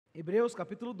Hebreus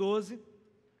capítulo 12,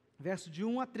 verso de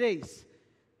 1 a 3.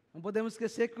 Não podemos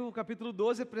esquecer que o capítulo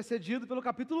 12 é precedido pelo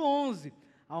capítulo 11,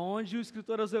 onde o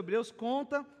escritor aos Hebreus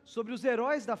conta sobre os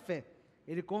heróis da fé.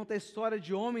 Ele conta a história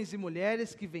de homens e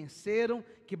mulheres que venceram,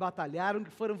 que batalharam,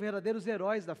 que foram verdadeiros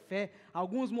heróis da fé.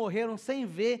 Alguns morreram sem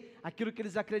ver aquilo que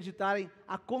eles acreditarem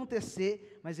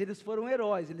acontecer, mas eles foram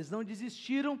heróis, eles não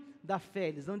desistiram da fé,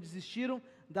 eles não desistiram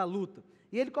da luta.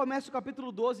 E ele começa o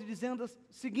capítulo 12 dizendo o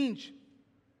seguinte: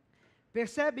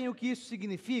 percebem o que isso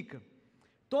significa?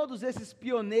 Todos esses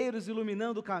pioneiros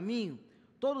iluminando o caminho,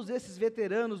 todos esses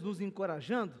veteranos nos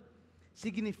encorajando,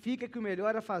 significa que o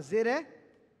melhor a fazer é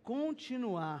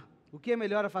continuar. O que é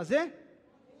melhor a fazer?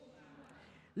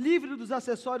 Livre dos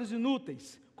acessórios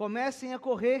inúteis, comecem a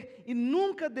correr e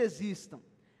nunca desistam.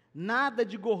 Nada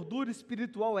de gordura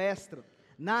espiritual extra,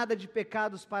 nada de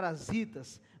pecados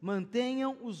parasitas.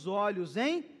 Mantenham os olhos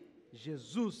em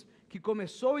Jesus, que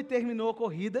começou e terminou a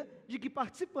corrida de que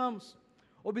participamos.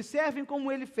 Observem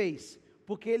como ele fez,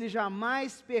 porque ele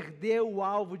jamais perdeu o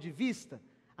alvo de vista,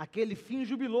 aquele fim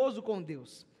jubiloso com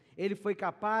Deus. Ele foi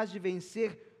capaz de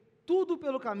vencer tudo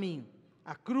pelo caminho,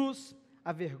 a cruz,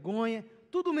 a vergonha,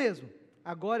 tudo mesmo.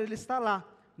 Agora ele está lá,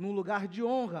 num lugar de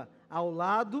honra, ao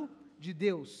lado de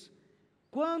Deus.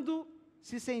 Quando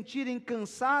se sentirem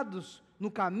cansados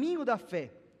no caminho da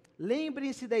fé,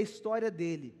 lembrem-se da história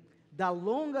dele, da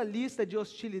longa lista de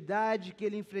hostilidade que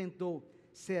ele enfrentou.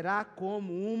 Será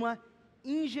como uma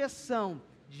injeção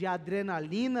de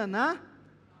adrenalina na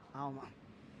alma.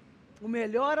 O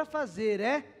melhor a fazer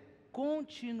é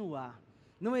continuar.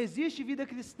 Não existe vida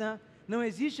cristã, não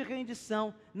existe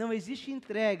rendição, não existe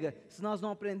entrega, se nós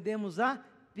não aprendemos a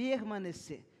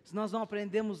permanecer, se nós não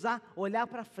aprendemos a olhar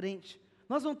para frente.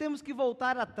 Nós não temos que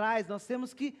voltar atrás, nós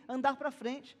temos que andar para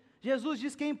frente. Jesus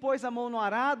diz: quem pôs a mão no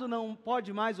arado não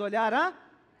pode mais olhar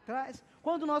atrás.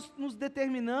 Quando nós nos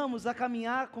determinamos a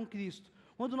caminhar com Cristo,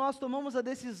 quando nós tomamos a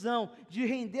decisão de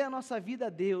render a nossa vida a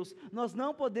Deus, nós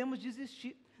não podemos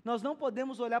desistir, nós não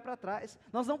podemos olhar para trás,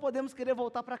 nós não podemos querer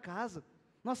voltar para casa.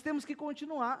 Nós temos que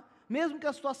continuar, mesmo que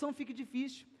a situação fique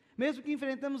difícil, mesmo que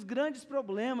enfrentemos grandes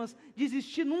problemas.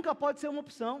 Desistir nunca pode ser uma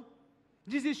opção,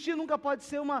 desistir nunca pode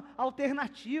ser uma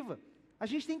alternativa. A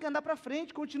gente tem que andar para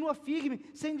frente, continua firme,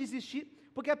 sem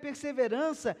desistir, porque a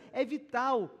perseverança é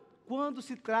vital quando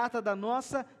se trata da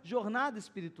nossa jornada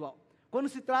espiritual, quando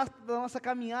se trata da nossa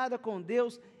caminhada com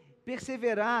Deus.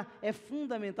 Perseverar é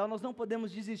fundamental, nós não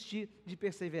podemos desistir de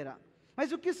perseverar.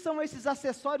 Mas o que são esses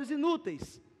acessórios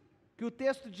inúteis que o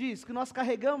texto diz, que nós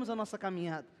carregamos a nossa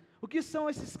caminhada? O que são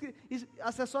esses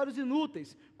acessórios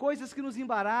inúteis? Coisas que nos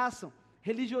embaraçam,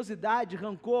 religiosidade,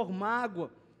 rancor,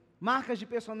 mágoa, marcas de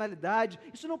personalidade.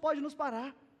 Isso não pode nos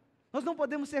parar. Nós não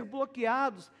podemos ser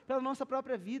bloqueados pela nossa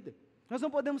própria vida. Nós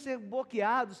não podemos ser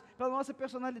bloqueados pela nossa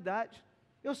personalidade.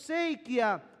 Eu sei que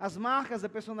as marcas da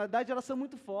personalidade, elas são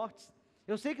muito fortes.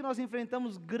 Eu sei que nós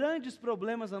enfrentamos grandes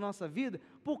problemas na nossa vida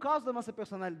por causa da nossa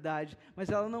personalidade, mas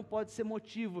ela não pode ser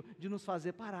motivo de nos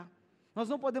fazer parar. Nós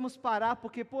não podemos parar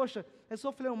porque, poxa, eu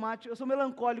sou fleumático, eu sou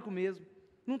melancólico mesmo,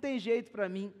 não tem jeito para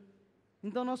mim.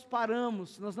 Então nós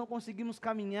paramos, nós não conseguimos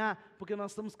caminhar porque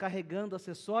nós estamos carregando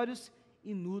acessórios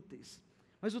inúteis.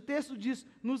 Mas o texto diz: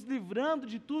 nos livrando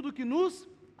de tudo que nos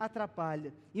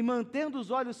atrapalha e mantendo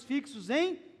os olhos fixos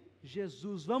em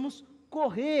Jesus. Vamos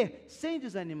correr sem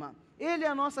desanimar. Ele é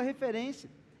a nossa referência,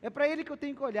 é para Ele que eu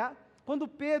tenho que olhar. Quando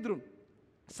Pedro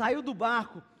saiu do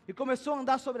barco e começou a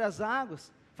andar sobre as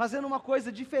águas, fazendo uma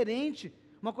coisa diferente,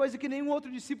 uma coisa que nenhum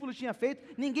outro discípulo tinha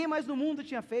feito, ninguém mais no mundo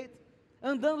tinha feito,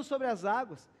 andando sobre as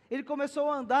águas, ele começou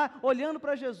a andar olhando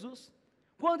para Jesus.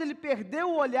 Quando ele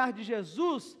perdeu o olhar de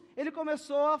Jesus, ele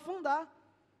começou a afundar.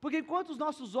 Porque enquanto os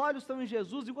nossos olhos estão em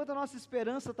Jesus, enquanto a nossa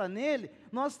esperança está nele,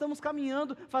 nós estamos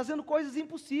caminhando, fazendo coisas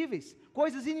impossíveis,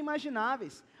 coisas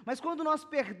inimagináveis. Mas quando nós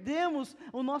perdemos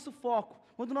o nosso foco,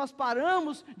 quando nós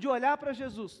paramos de olhar para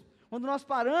Jesus, quando nós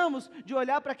paramos de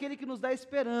olhar para aquele que nos dá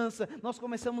esperança, nós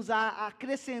começamos a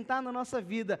acrescentar na nossa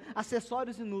vida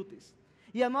acessórios inúteis.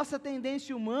 E a nossa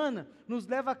tendência humana nos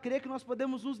leva a crer que nós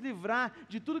podemos nos livrar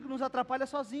de tudo que nos atrapalha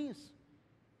sozinhos.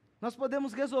 Nós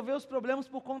podemos resolver os problemas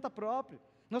por conta própria.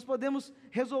 Nós podemos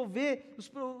resolver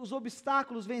os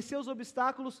obstáculos, vencer os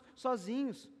obstáculos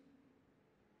sozinhos.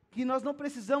 Que nós não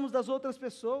precisamos das outras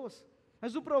pessoas.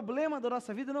 Mas o problema da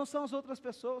nossa vida não são as outras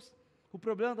pessoas. O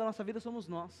problema da nossa vida somos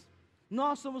nós.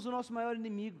 Nós somos o nosso maior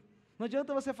inimigo. Não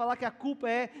adianta você falar que a culpa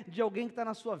é de alguém que está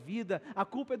na sua vida, a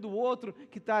culpa é do outro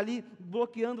que está ali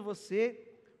bloqueando você.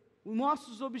 Os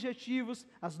nossos objetivos,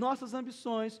 as nossas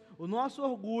ambições, o nosso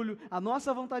orgulho, a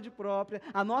nossa vontade própria,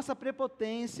 a nossa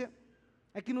prepotência,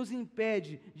 é que nos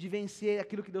impede de vencer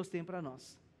aquilo que Deus tem para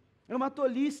nós. É uma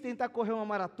tolice tentar correr uma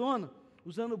maratona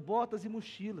usando botas e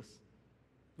mochilas.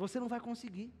 Você não vai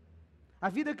conseguir. A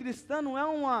vida cristã não é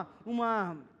uma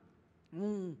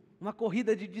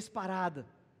corrida de disparada,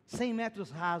 100 metros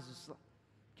rasos,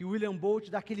 que o William Bolt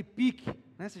dá aquele pique,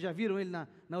 né? Vocês já viram ele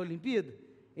na Olimpíada?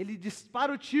 Ele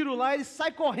dispara o tiro lá, ele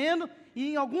sai correndo,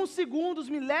 e em alguns segundos,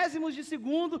 milésimos de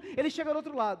segundo, ele chega do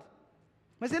outro lado.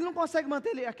 Mas ele não consegue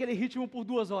manter aquele ritmo por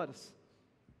 2 horas.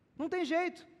 Não tem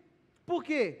jeito. Por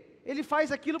quê? Ele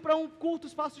faz aquilo para um curto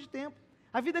espaço de tempo.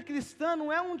 A vida cristã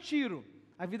não é um tiro,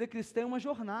 a vida cristã é uma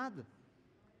jornada.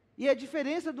 E a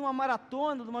diferença de uma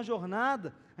maratona, de uma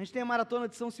jornada, a gente tem a maratona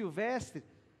de São Silvestre,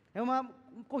 é uma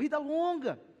corrida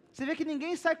longa. Você vê que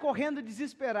ninguém sai correndo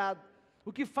desesperado.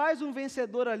 O que faz um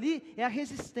vencedor ali é a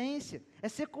resistência, é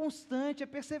ser constante, é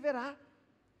perseverar.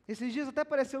 Esses dias até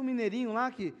apareceu um mineirinho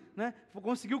lá que, né,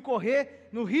 conseguiu correr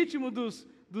no ritmo dos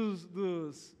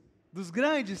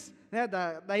grandes, né,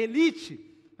 da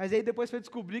elite, mas aí depois foi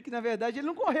descobrir que na verdade ele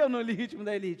não correu no ritmo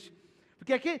da elite,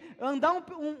 porque aqui, andar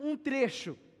um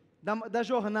trecho da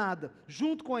jornada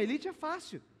junto com a elite é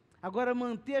fácil, agora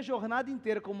manter a jornada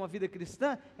inteira como uma vida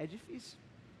cristã é difícil.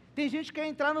 Tem gente que quer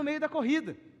entrar no meio da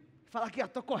corrida, fala que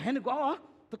estou correndo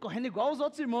igual os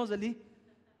outros irmãos ali,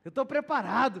 eu estou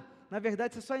preparado. Na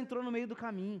verdade você só entrou no meio do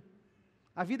caminho.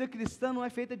 A vida cristã não é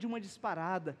feita de uma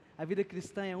disparada, a vida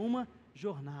cristã é uma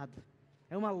jornada,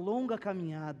 é uma longa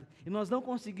caminhada, e nós não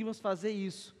conseguimos fazer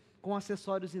isso com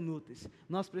acessórios inúteis,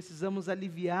 nós precisamos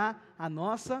aliviar a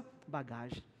nossa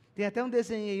bagagem. Tem até um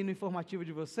desenho aí no informativo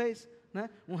de vocês, né?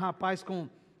 Um rapaz com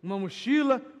uma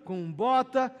mochila, com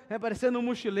bota, parecendo um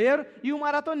mochileiro, e um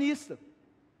maratonista.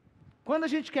 Quando a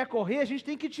gente quer correr, a gente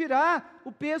tem que tirar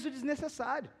o peso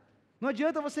desnecessário. Não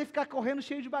adianta você ficar correndo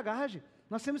cheio de bagagem,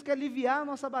 nós temos que aliviar a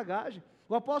nossa bagagem.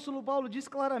 O apóstolo Paulo diz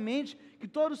claramente que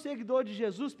todo seguidor de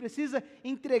Jesus precisa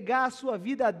entregar a sua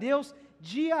vida a Deus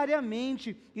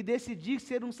diariamente e decidir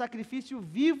ser um sacrifício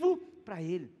vivo para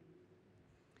Ele.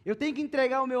 Eu tenho que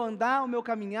entregar o meu andar, o meu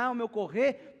caminhar, o meu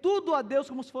correr, tudo a Deus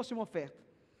como se fosse uma oferta.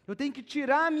 Eu tenho que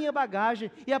tirar a minha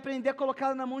bagagem e aprender a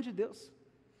colocá-la na mão de Deus.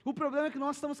 O problema é que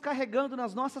nós estamos carregando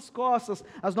nas nossas costas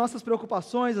as nossas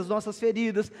preocupações, as nossas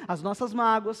feridas, as nossas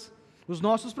mágoas, os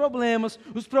nossos problemas,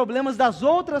 os problemas das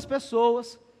outras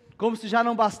pessoas, como se já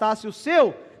não bastasse o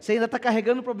seu, você ainda está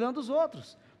carregando o problema dos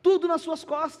outros, tudo nas suas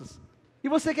costas, e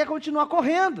você quer continuar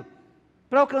correndo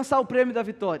para alcançar o prêmio da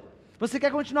vitória, você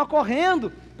quer continuar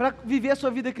correndo para viver a sua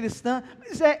vida cristã,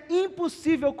 mas é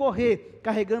impossível correr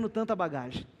carregando tanta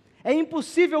bagagem, é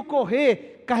impossível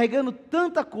correr carregando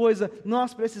tanta coisa.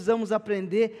 Nós precisamos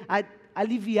aprender a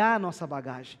aliviar a nossa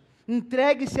bagagem.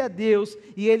 Entregue-se a Deus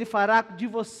e Ele fará de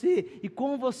você e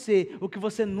com você o que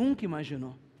você nunca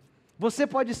imaginou. Você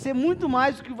pode ser muito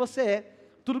mais do que você é.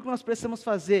 Tudo que nós precisamos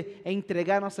fazer é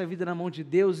entregar a nossa vida na mão de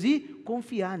Deus e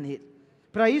confiar nele.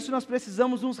 Para isso nós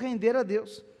precisamos nos render a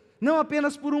Deus, não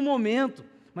apenas por um momento,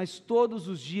 mas todos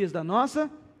os dias da nossa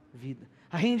vida.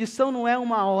 A rendição não é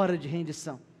uma hora de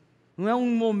rendição, não é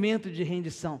um momento de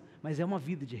rendição, mas é uma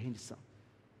vida de rendição.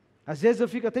 Às vezes eu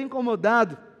fico até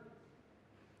incomodado,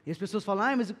 e as pessoas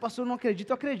falam, mas o pastor não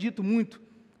acredita. Eu acredito muito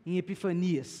em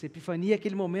epifanias. Epifania é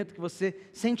aquele momento que você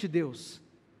sente Deus.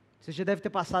 Você já deve ter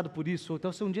passado por isso, ou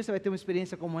então se um dia você vai ter uma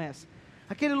experiência como essa.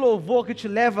 Aquele louvor que te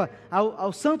leva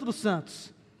ao Santo dos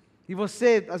Santos, e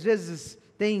você às vezes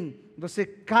você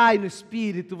cai no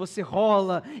Espírito, você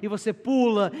rola, e você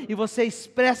pula, e você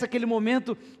expressa aquele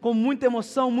momento com muita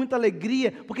emoção, muita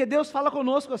alegria, porque Deus fala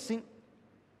conosco assim.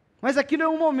 Mas aquilo é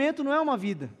um momento, não é uma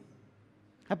vida.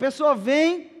 A pessoa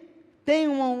vem, tem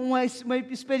uma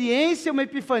experiência, uma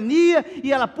epifania,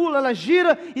 e ela pula, ela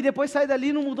gira, e depois sai dali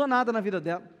e não mudou nada na vida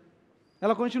dela.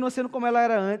 Ela continua sendo como ela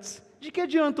era antes. De que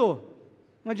adiantou?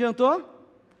 Não adiantou?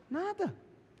 Nada.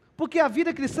 Porque a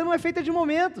vida cristã não é feita de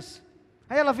momentos.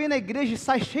 Aí ela vem na igreja e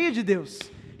sai cheia de Deus,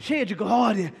 cheia de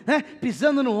glória, né?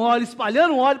 Pisando no óleo,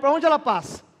 espalhando o óleo para onde ela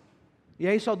passa. E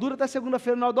aí só dura até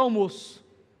segunda-feira na hora do almoço.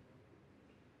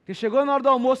 Porque chegou na hora do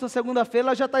almoço na segunda-feira,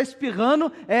 ela já está espirrando,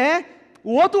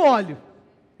 o outro óleo,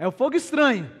 é o fogo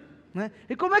estranho, né?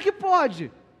 E como é que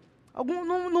pode?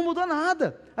 Não mudou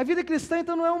nada. A vida cristã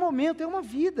então não é um momento, é uma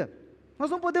vida. Nós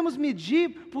não podemos medir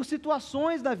por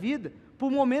situações da vida, por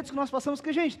momentos que nós passamos,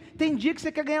 que gente, tem dia que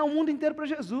você quer ganhar o mundo inteiro para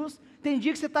Jesus, tem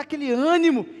dia que você está aquele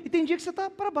ânimo, e tem dia que você está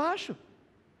para baixo.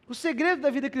 O segredo da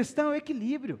vida cristã é o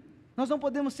equilíbrio. Nós não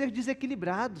podemos ser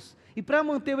desequilibrados, e para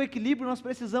manter o equilíbrio nós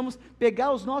precisamos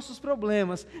pegar os nossos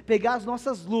problemas, pegar as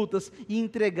nossas lutas e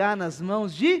entregar nas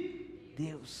mãos de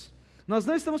Deus. Nós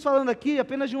não estamos falando aqui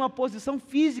apenas de uma posição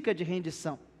física de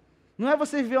rendição, não é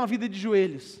você viver uma vida de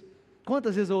joelhos.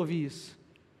 Quantas vezes eu ouvi isso?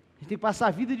 A gente tem que passar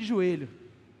a vida de joelho.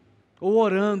 ou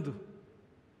orando.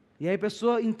 E aí a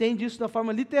pessoa entende isso da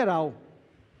forma literal.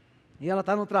 E ela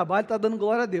está no trabalho e está dando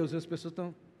glória a Deus. E as pessoas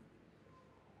estão...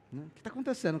 O que está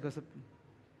acontecendo com essa...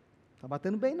 Está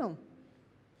batendo bem, não.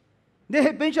 De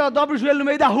repente ela dobra o joelho no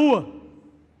meio da rua.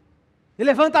 E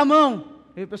levanta a mão.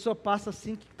 E a pessoa passa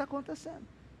assim, o que está acontecendo?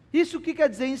 Isso o que quer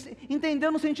dizer?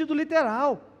 Entendeu no sentido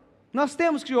literal. Nós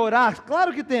temos que orar?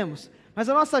 Claro que temos. Mas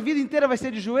a nossa vida inteira vai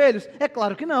ser de joelhos? É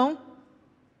claro que não.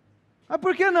 Mas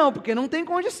por que não? Porque não tem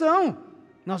condição.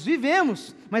 Nós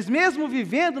vivemos, mas mesmo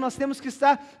vivendo, nós temos que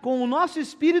estar com o nosso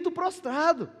espírito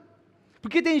prostrado.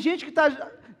 Porque tem gente que está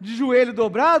de joelho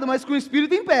dobrado, mas com o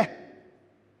espírito em pé.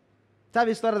 Sabe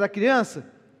a história da criança?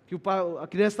 Que a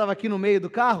criança estava aqui no meio do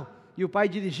carro, e o pai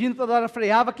dirigindo, toda hora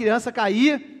freava, a criança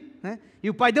caía, né? E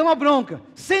o pai deu uma bronca: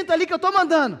 senta ali que eu estou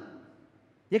mandando.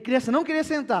 E a criança não queria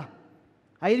sentar.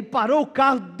 Aí ele parou o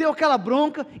carro, deu aquela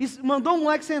bronca, e mandou o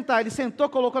moleque sentar. Ele sentou,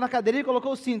 colocou na cadeirinha e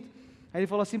colocou o cinto. Aí ele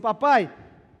falou assim: papai,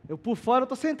 por fora eu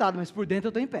estou sentado, mas por dentro eu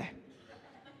estou em pé.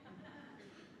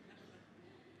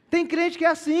 Tem crente que é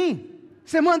assim.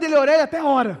 Você manda ele orelha até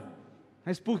hora,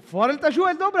 mas por fora ele está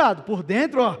joelho dobrado. Por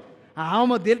dentro, ó, a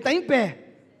alma dele está em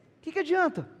pé. O que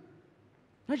adianta?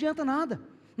 Não adianta nada.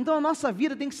 Então a nossa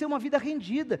vida tem que ser uma vida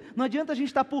rendida. Não adianta a gente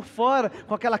estar por fora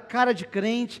com aquela cara de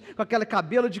crente, com aquele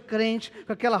cabelo de crente,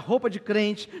 com aquela roupa de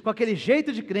crente, com aquele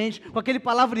jeito de crente, com aquele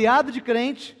palavreado de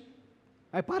crente.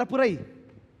 Aí para por aí.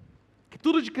 Que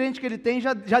tudo de crente que ele tem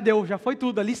já deu, já foi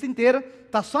tudo, a lista inteira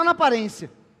está só na aparência.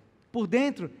 Por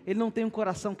dentro ele não tem um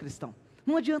coração cristão.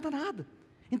 Não adianta nada.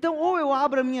 Então ou eu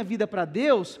abro a minha vida para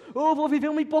Deus, ou eu vou viver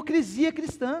uma hipocrisia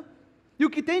cristã. E o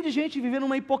que tem de gente vivendo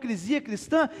uma hipocrisia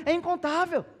cristã é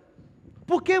incontável.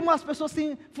 Por que as pessoas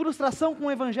têm frustração com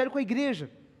o evangelho, com a igreja?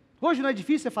 Hoje não é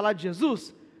difícil você falar de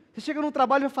Jesus? Você chega num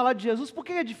trabalho e vai falar de Jesus, por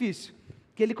que é difícil?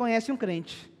 Porque ele conhece um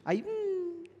crente. Aí,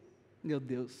 meu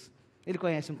Deus, ele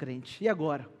conhece um crente. E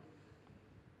agora?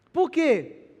 Por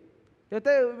quê?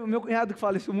 O meu cunhado que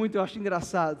fala isso muito, eu acho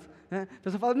engraçado. Né? A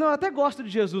pessoa fala: não, eu até gosto de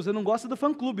Jesus, eu não gosto do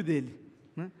fã-clube dele.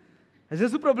 Né? Às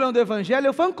vezes o problema do evangelho é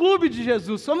o fã-clube de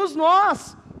Jesus, somos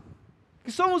nós,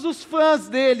 que somos os fãs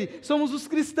dele, somos os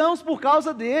cristãos por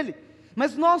causa dele,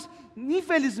 mas nós,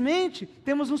 infelizmente,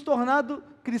 temos nos tornado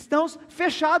cristãos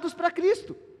fechados para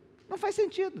Cristo. Não faz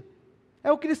sentido.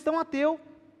 É o cristão ateu,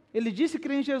 ele disse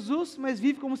crer em Jesus, mas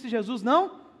vive como se Jesus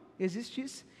não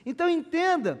existisse. Então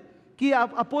entenda que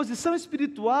a posição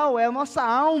espiritual é a nossa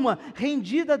alma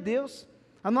rendida a Deus,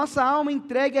 a nossa alma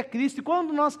entregue a Cristo. E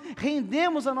quando nós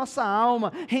rendemos a nossa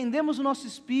alma, rendemos o nosso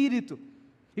espírito,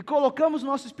 e colocamos o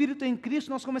nosso espírito em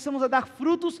Cristo, nós começamos a dar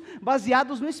frutos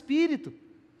baseados no espírito.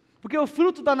 Porque o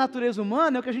fruto da natureza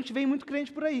humana é o que a gente vê em muito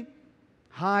crente por aí: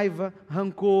 raiva,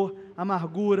 rancor,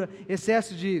 amargura,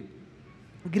 excesso de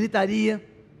gritaria,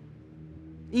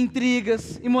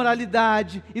 intrigas,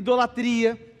 imoralidade,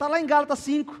 idolatria. Está lá em Gálatas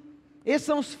 5. Esses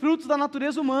são os frutos da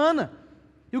natureza humana.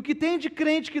 E o que tem de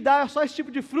crente que dá só esse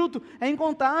tipo de fruto é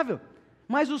incontável.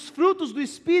 Mas os frutos do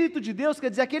Espírito de Deus, quer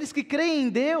dizer, aqueles que creem em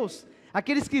Deus,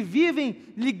 aqueles que vivem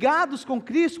ligados com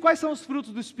Cristo, quais são os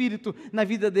frutos do Espírito na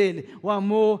vida dele? O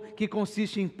amor, que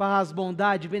consiste em paz,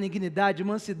 bondade, benignidade,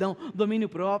 mansidão, domínio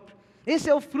próprio. Esse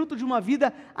é o fruto de uma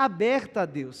vida aberta a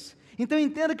Deus. Então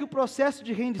entenda que o processo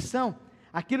de rendição,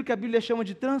 aquilo que a Bíblia chama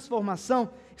de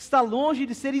transformação, está longe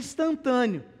de ser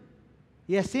instantâneo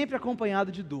e é sempre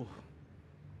acompanhado de dor.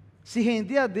 Se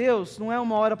render a Deus não é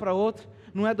uma hora para outra,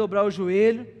 não é dobrar o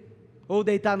joelho ou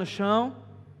deitar no chão.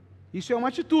 Isso é uma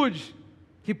atitude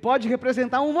que pode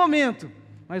representar um momento,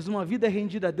 mas uma vida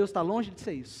rendida a Deus está longe de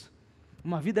ser isso.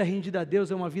 Uma vida rendida a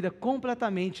Deus é uma vida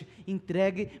completamente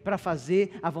entregue para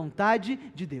fazer a vontade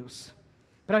de Deus,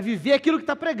 para viver aquilo que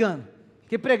está pregando.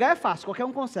 Porque pregar é fácil, qualquer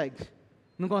um consegue.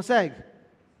 Não consegue?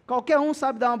 Qualquer um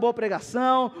sabe dar uma boa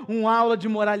pregação, uma aula de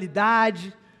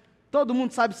moralidade. Todo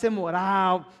mundo sabe ser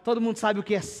moral, todo mundo sabe o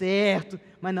que é certo,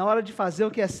 mas na hora de fazer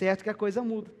o que é certo que a coisa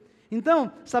muda.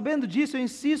 Então, sabendo disso, eu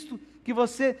insisto que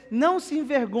você não se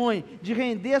envergonhe de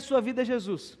render a sua vida a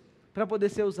Jesus, para poder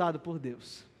ser usado por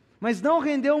Deus. Mas não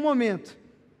render um momento,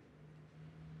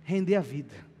 render a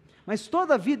vida. Mas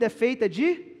toda a vida é feita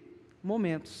de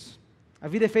momentos. A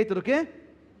vida é feita do quê?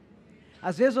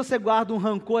 Às vezes você guarda um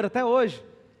rancor até hoje,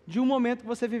 de um momento que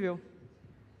você viveu.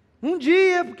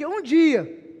 Porque um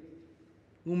dia,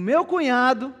 o meu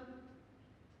cunhado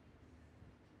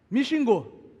me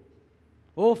xingou,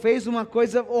 ou fez uma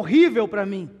coisa horrível para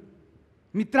mim,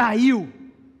 me traiu,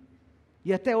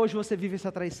 e até hoje você vive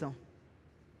essa traição.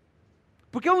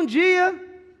 Porque um dia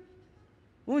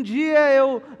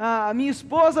a minha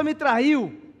esposa me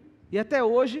traiu, e até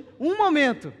hoje, um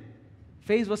momento,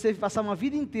 fez você passar uma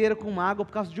vida inteira com mágoa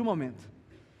por causa de um momento.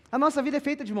 A nossa vida é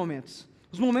feita de momentos.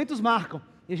 Os momentos marcam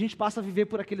e a gente passa a viver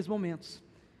por aqueles momentos.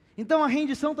 Então a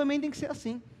rendição também tem que ser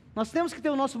assim. Nós temos que ter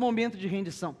o nosso momento de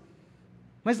rendição.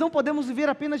 Mas não podemos viver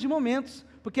apenas de momentos,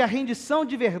 porque a rendição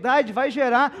de verdade vai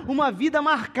gerar uma vida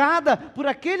marcada por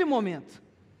aquele momento.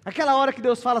 Aquela hora que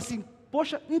Deus fala assim,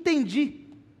 poxa, entendi.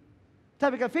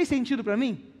 Sabe, fez sentido para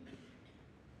mim?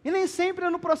 E nem sempre é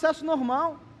no processo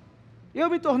normal. Eu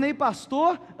me tornei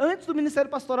pastor antes do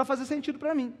ministério pastoral fazer sentido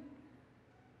para mim.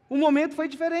 O momento foi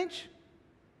diferente.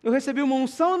 Eu recebi uma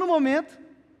unção no momento,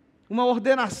 uma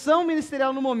ordenação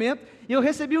ministerial no momento, e eu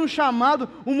recebi um chamado,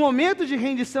 um momento de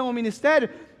rendição ao ministério,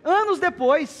 anos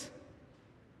depois.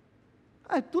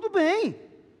 Tudo bem.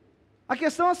 A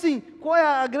questão assim, qual é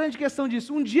a grande questão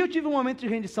disso? Um dia eu tive um momento de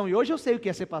rendição, e hoje eu sei o que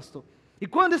é ser pastor. E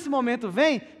quando esse momento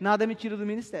vem, nada me tira do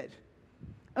ministério.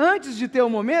 Antes de ter o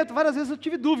momento, várias vezes eu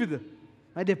tive dúvida,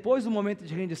 mas depois do momento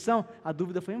de rendição, a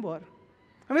dúvida foi embora.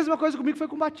 A mesma coisa comigo foi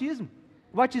com o batismo.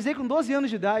 Eu batizei com 12 anos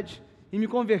de idade, e me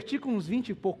converti com uns 20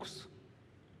 e poucos.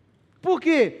 Por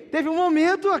quê? Teve um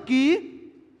momento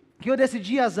aqui, que eu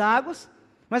decidi as águas,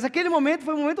 mas aquele momento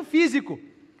foi um momento físico.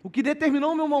 O que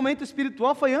determinou o meu momento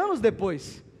espiritual foi anos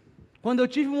depois, quando eu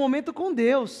tive um momento com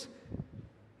Deus.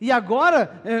 E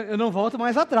agora, eu não volto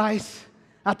mais atrás.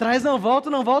 Atrás não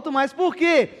volto mais. Por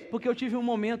quê? Porque eu tive um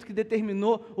momento que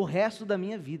determinou o resto da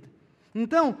minha vida.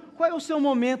 Então, qual é o seu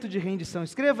momento de rendição?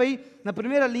 Escreva aí, na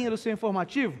primeira linha do seu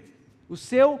informativo, o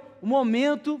seu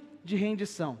momento de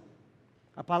rendição.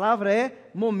 A palavra é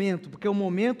momento, porque o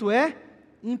momento é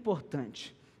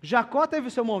importante. Jacó teve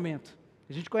o seu momento.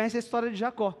 A gente conhece a história de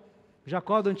Jacó.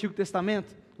 Jacó do Antigo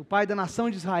Testamento, o pai da nação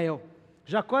de Israel.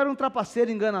 Jacó era um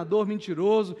trapaceiro, enganador,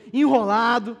 mentiroso,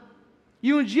 enrolado.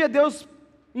 E um dia Deus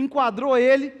enquadrou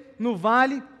ele no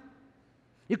vale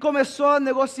e começou a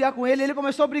negociar com ele. Ele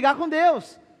começou a brigar com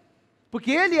Deus,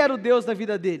 porque ele era o Deus da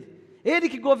vida dele. Ele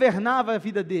que governava a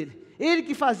vida dele. Ele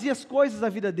que fazia as coisas da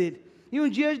vida dele. E um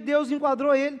dia Deus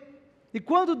enquadrou ele. E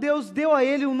quando Deus deu a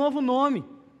ele um novo nome,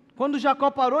 quando Jacó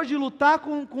parou de lutar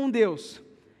com Deus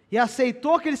e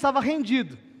aceitou que ele estava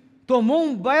rendido, tomou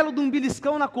um belo de um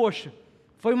beliscão na coxa,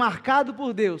 foi marcado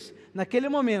por Deus. Naquele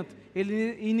momento,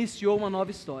 ele iniciou uma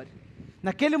nova história.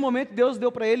 Naquele momento, Deus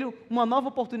deu para ele uma nova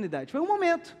oportunidade. Foi um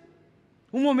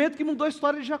momento que mudou a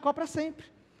história de Jacó para sempre,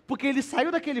 porque ele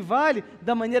saiu daquele vale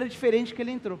da maneira diferente que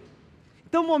ele entrou.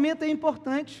 Então o momento é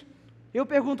importante. Eu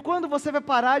pergunto, quando você vai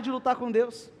parar de lutar com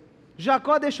Deus?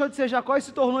 Jacó deixou de ser Jacó e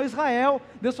se tornou Israel.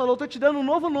 Deus falou, estou te dando um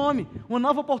novo nome, uma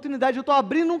nova oportunidade, eu estou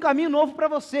abrindo um caminho novo para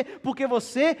você, porque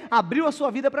você abriu a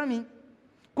sua vida para mim.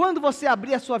 Quando você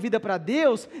abrir a sua vida para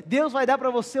Deus, Deus vai dar para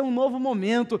você um novo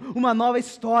momento, uma nova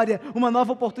história, uma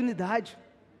nova oportunidade.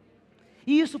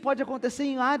 E isso pode acontecer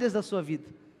em áreas da sua vida.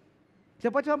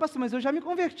 Você pode falar, pastor, mas eu já me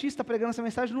converti, você está pregando essa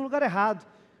mensagem no lugar errado.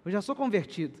 Eu já sou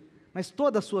convertido. Mas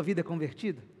toda a sua vida é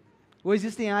convertida? Ou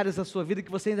existem áreas da sua vida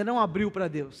que você ainda não abriu para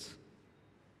Deus?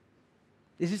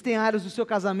 Existem áreas do seu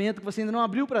casamento que você ainda não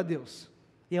abriu para Deus.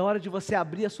 E é hora de você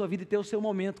abrir a sua vida e ter o seu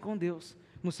momento com Deus.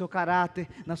 No seu caráter,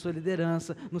 na sua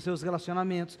liderança, nos seus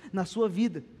relacionamentos, na sua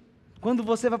vida. Quando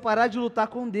você vai parar de lutar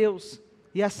com Deus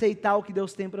e aceitar o que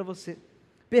Deus tem para você.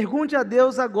 Pergunte a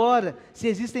Deus agora se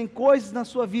existem coisas na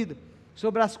sua vida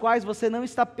sobre as quais você não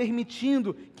está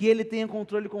permitindo que Ele tenha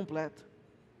controle completo.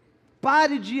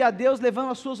 Pare de ir a Deus levando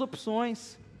as suas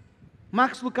opções.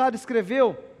 Max Lucado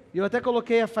escreveu, e eu até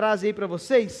coloquei a frase aí para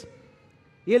vocês,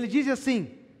 e ele diz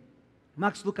assim,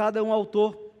 Max Lucado é um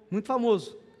autor muito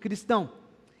famoso, cristão,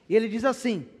 e ele diz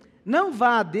assim, não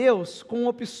vá a Deus com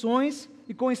opções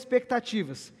e com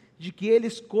expectativas de que Ele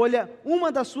escolha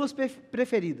uma das suas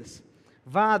preferidas.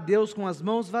 Vá a Deus com as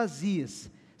mãos vazias,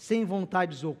 sem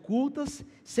vontades ocultas,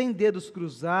 sem dedos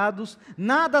cruzados,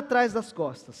 nada atrás das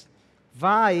costas.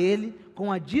 Vá a Ele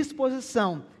com a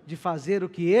disposição de fazer o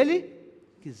que Ele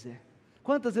quiser.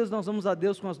 Quantas vezes nós vamos a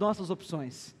Deus com as nossas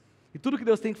opções? E tudo que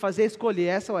Deus tem que fazer é escolher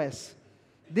essa ou essa.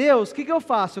 Deus, o que eu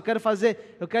faço?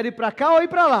 Eu quero ir para cá ou ir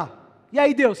para lá. E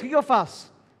aí Deus, o que eu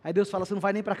faço? Aí Deus fala, você não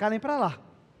vai nem para cá nem para lá.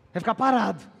 Vai ficar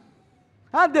parado.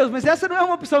 Ah Deus, mas essa não é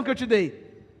uma opção que eu te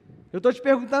dei. Eu estou te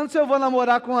perguntando se eu vou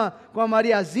namorar com a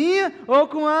Mariazinha ou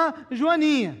com a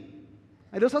Joaninha.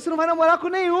 Aí Deus fala, você não vai namorar com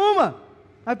nenhuma.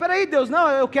 Mas peraí Deus, não,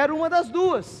 eu quero uma das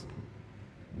duas.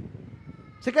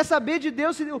 Você quer saber de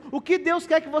Deus, o que Deus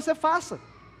quer que você faça.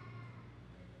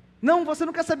 Não, você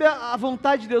não quer saber a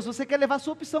vontade de Deus, você quer levar a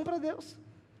sua opção para Deus.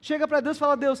 Chega para Deus e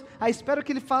fala, Deus, espero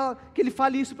que Ele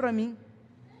fale isso para mim.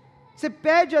 Você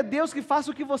pede a Deus que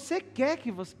faça o que você quer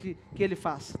que Ele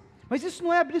faça. Mas isso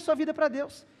não é abrir sua vida para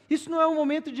Deus. Isso não é um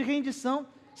momento de rendição.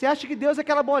 Você acha que Deus é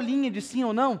aquela bolinha de sim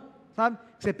ou não? Sabe?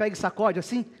 Que você pega e sacode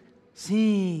assim?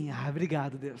 Sim,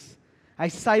 obrigado Deus. Aí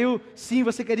se saiu sim,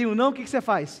 você queria um não, o que você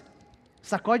faz?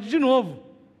 Sacode de novo.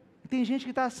 E tem gente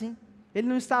que está assim. Ele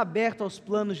não está aberto aos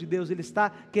planos de Deus, ele está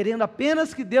querendo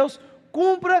apenas que Deus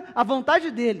cumpra a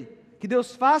vontade dele, que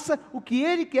Deus faça o que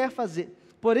ele quer fazer.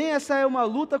 Porém, essa é uma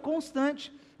luta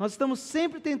constante. Nós estamos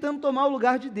sempre tentando tomar o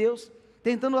lugar de Deus,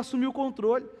 tentando assumir o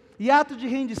controle. E ato de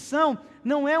rendição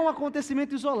não é um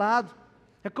acontecimento isolado.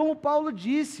 É como Paulo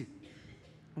disse: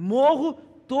 morro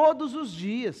todos os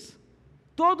dias.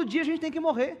 Todo dia a gente tem que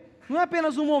morrer. Não é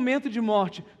apenas um momento de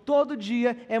morte. Todo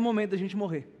dia é momento da gente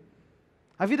morrer.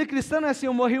 A vida cristã não é assim,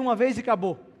 eu morri uma vez e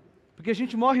acabou. Porque a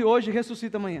gente morre hoje e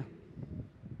ressuscita amanhã.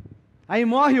 Aí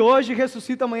morre hoje e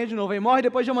ressuscita amanhã de novo. Aí morre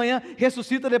depois de amanhã,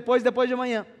 ressuscita depois de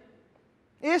amanhã.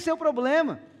 Esse é o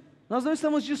problema. Nós não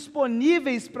estamos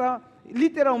disponíveis para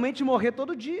literalmente morrer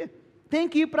todo dia. Tem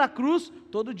que ir para a cruz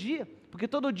todo dia. Porque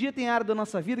todo dia tem área da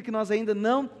nossa vida que nós ainda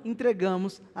não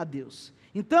entregamos a Deus.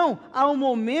 Então, há um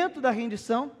momento da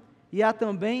rendição e há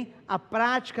também a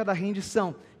prática da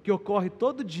rendição, que ocorre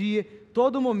todo dia,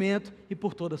 todo momento e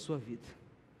por toda a sua vida.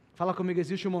 Fala comigo,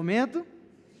 existe o momento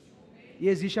e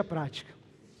existe a prática.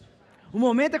 O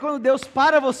momento é quando Deus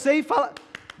para você e fala: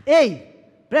 ei,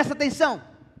 presta atenção.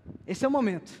 Esse é o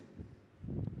momento.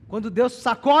 Quando Deus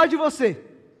sacode você,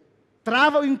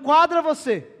 trava, enquadra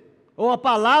você, ou a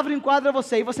palavra enquadra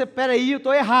você, e você, peraí, eu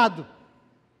estou errado.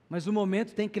 Mas o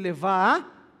momento tem que levar à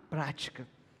prática.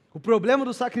 O problema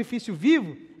do sacrifício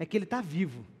vivo é que ele está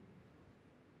vivo.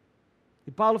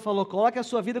 E Paulo falou: coloque a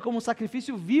sua vida como um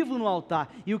sacrifício vivo no altar.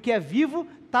 E o que é vivo,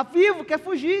 está vivo, quer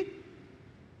fugir.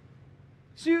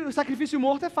 Se o sacrifício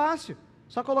morto é fácil,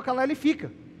 só colocar lá ele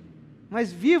fica. Mas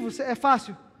vivo é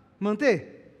fácil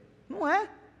manter? Não é.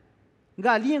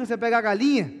 Galinha, você pega a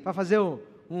galinha para fazer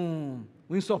um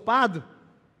ensopado,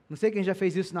 não sei quem já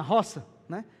fez isso na roça,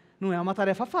 né? Não é uma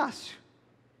tarefa fácil.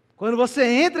 Quando você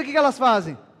entra, o que elas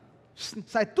fazem?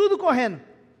 Sai tudo correndo.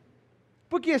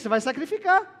 Por quê? Você vai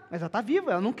sacrificar, mas ela está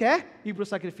viva, ela não quer ir para o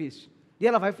sacrifício. E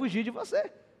ela vai fugir de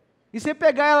você. E você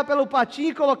pegar ela pelo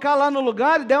patinho e colocar lá no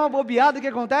lugar e der uma bobeada, o que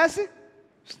acontece?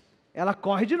 Ela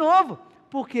corre de novo.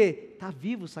 Por quê? Está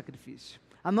vivo o sacrifício.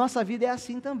 A nossa vida é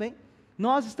assim também.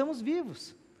 Nós estamos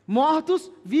vivos,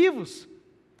 mortos, vivos.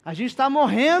 A gente está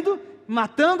morrendo,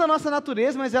 matando a nossa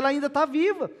natureza, mas ela ainda está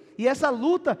viva. E essa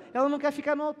luta, ela não quer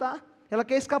ficar no altar, ela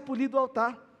quer escapulir do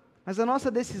altar. Mas a nossa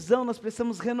decisão, nós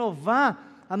precisamos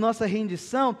renovar a nossa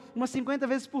rendição umas 50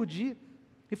 vezes por dia.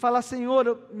 E falar: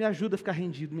 Senhor, me ajuda a ficar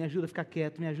rendido, me ajuda a ficar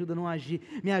quieto, me ajuda a não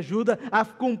agir, me ajuda a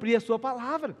cumprir a sua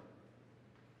palavra.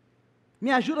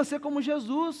 Me ajuda a ser como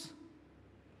Jesus,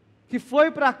 que foi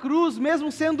para a cruz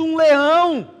mesmo sendo um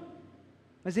leão,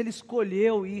 mas ele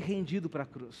escolheu ir rendido para a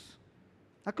cruz.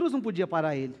 A cruz não podia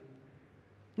parar ele.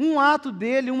 Um ato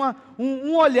dele,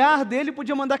 um olhar dele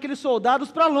podia mandar aqueles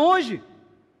soldados para longe.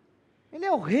 Ele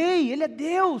é o rei, ele é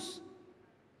Deus.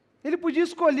 Ele podia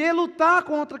escolher lutar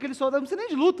contra aqueles soldados, não precisa nem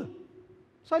de luta.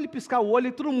 Só ele piscar o olho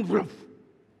e todo mundo...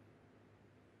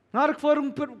 Na hora que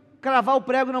foram cravar o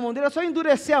prego na mão dele, é só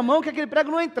endurecer a mão que aquele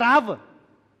prego não entrava.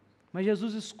 Mas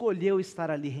Jesus escolheu estar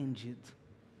ali rendido,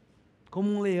 como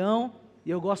um leão. E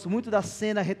eu gosto muito da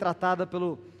cena retratada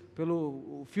pelo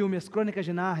filme As Crônicas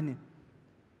de Nárnia.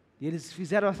 E eles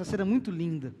fizeram essa cena muito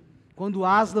linda, quando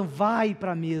Aslan vai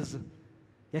para a mesa,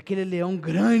 e aquele leão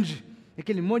grande,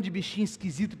 aquele monte de bichinho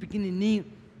esquisito, pequenininho,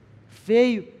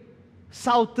 feio,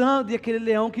 saltando, e aquele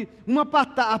leão que,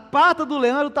 a pata do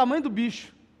leão era o tamanho do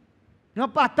bicho, uma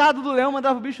patada do leão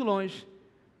mandava o bicho longe,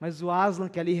 mas o Aslan,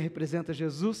 que ali representa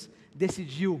Jesus,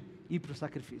 decidiu ir para o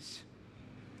sacrifício.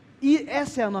 E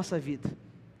essa é a nossa vida.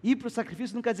 Ir para o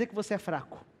sacrifício não quer dizer que você é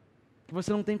fraco, que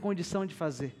você não tem condição de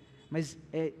fazer, mas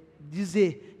é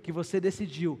dizer que você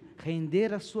decidiu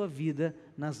render a sua vida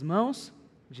nas mãos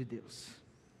de Deus.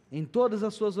 Em todas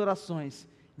as suas orações,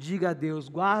 diga a Deus: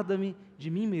 guarda-me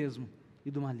de mim mesmo e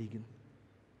do maligno.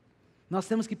 Nós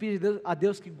temos que pedir a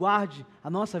Deus que guarde a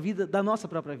nossa vida da nossa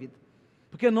própria vida,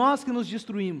 porque nós que nos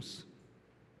destruímos,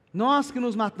 nós que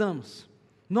nos matamos,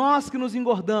 nós que nos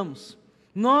engordamos,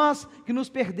 nós que nos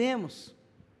perdemos,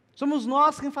 somos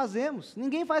nós quem fazemos,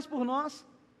 ninguém faz por nós.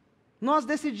 Nós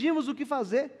decidimos o que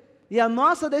fazer, e a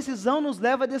nossa decisão nos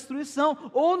leva à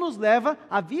destruição, ou nos leva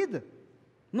à vida.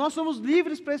 Nós somos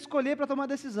livres para escolher, para tomar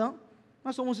decisão.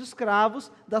 Nós somos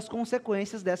escravos das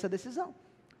consequências dessa decisão.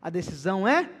 A decisão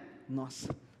é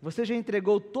nossa. Você já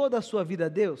entregou toda a sua vida a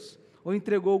Deus? Ou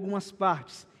entregou algumas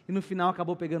partes e no final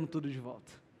acabou pegando tudo de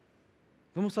volta?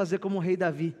 Vamos fazer como o rei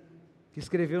Davi, que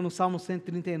escreveu no Salmo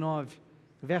 139,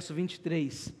 verso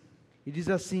 23. E diz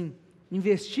assim: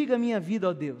 investiga a minha vida,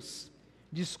 ó Deus,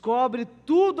 descobre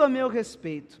tudo a meu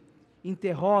respeito,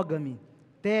 interroga-me,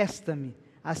 testa-me,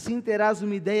 assim terás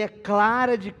uma ideia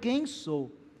clara de quem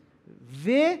sou.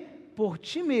 Vê por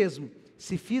ti mesmo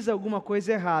se fiz alguma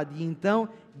coisa errada, e então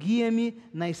guia-me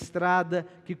na estrada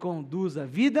que conduz à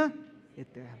vida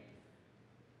eterna.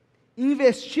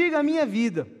 Investiga a minha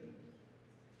vida,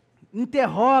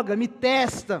 interroga, me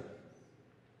testa,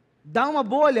 dá uma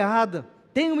boa olhada,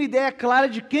 tem uma ideia clara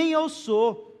de quem eu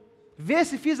sou, vê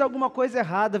se fiz alguma coisa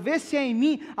errada, vê se há em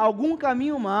mim algum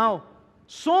caminho mau,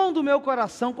 sonda o meu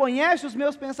coração, conhece os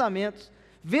meus pensamentos,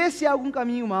 vê se há algum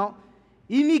caminho mau,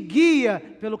 e me guia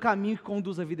pelo caminho que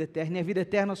conduz à vida eterna. E a vida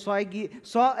eterna só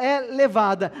é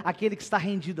levada àquele que está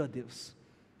rendido a Deus,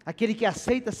 aquele que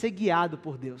aceita ser guiado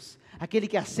por Deus, aquele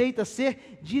que aceita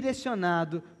ser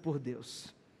direcionado por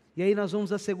Deus. E aí nós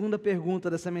vamos à segunda pergunta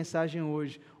dessa mensagem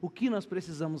hoje: o que nós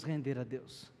precisamos render a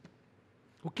Deus?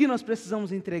 O que nós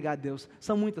precisamos entregar a Deus?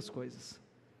 São muitas coisas,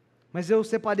 mas eu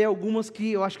separei algumas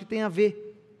que eu acho que tem a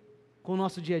ver com o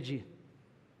nosso dia a dia,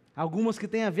 algumas que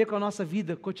tem a ver com a nossa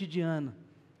vida cotidiana,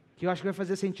 que eu acho que vai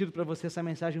fazer sentido para você essa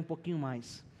mensagem um pouquinho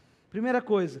mais. Primeira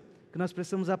coisa que nós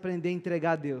precisamos aprender a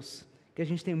entregar a Deus, que a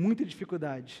gente tem muita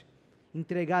dificuldade,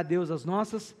 entregar a Deus as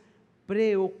nossas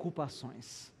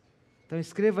preocupações. Então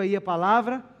escreva aí a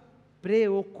palavra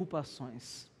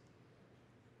preocupações.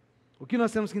 O que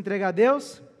nós temos que entregar a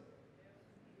Deus?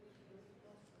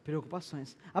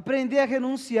 Preocupações. Aprender a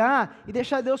renunciar e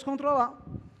deixar Deus controlar.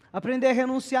 Aprender a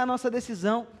renunciar à nossa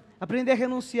decisão, aprender a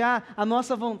renunciar à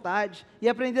nossa vontade e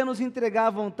aprender a nos entregar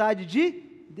à vontade de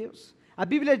Deus. A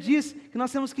Bíblia diz que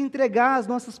nós temos que entregar as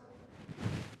nossas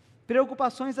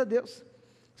preocupações a Deus.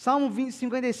 Salmo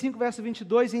 55, verso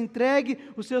 22, entregue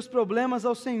os seus problemas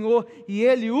ao Senhor e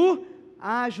Ele o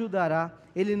ajudará.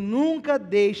 Ele nunca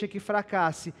deixa que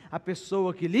fracasse a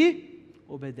pessoa que lhe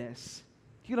obedece.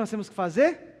 O que nós temos que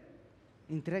fazer?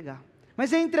 Entregar.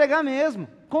 Mas é entregar mesmo,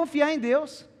 confiar em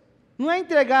Deus. Não é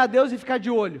entregar a Deus e ficar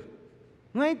de olho.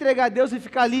 Não é entregar a Deus e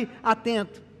ficar ali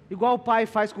atento, igual o pai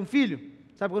faz com o filho.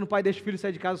 Sabe quando o pai deixa o filho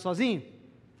sair de casa sozinho?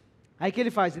 Aí o que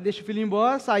ele faz? Ele deixa o filho ir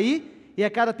embora, sair, e a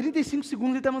cada 35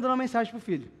 segundos ele está mandando uma mensagem para o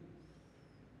filho.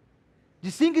 De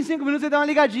 5 em 5 minutos ele dá uma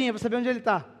ligadinha para saber onde ele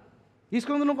está. Isso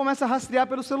quando não começa a rastrear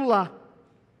pelo celular.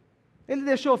 Ele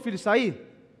deixou o filho sair?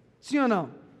 Sim ou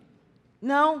não?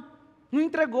 Não, não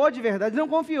entregou de verdade, não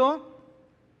confiou.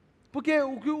 Porque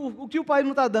o que o pai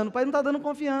não está dando? O pai não está dando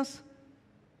confiança,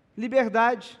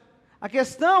 liberdade. A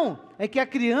questão é que a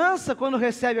criança, quando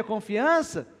recebe a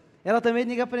confiança, ela também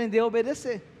tem que aprender a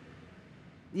obedecer.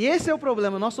 E esse é o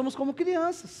problema, nós somos como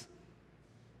crianças.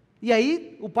 E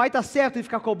aí, o pai está certo em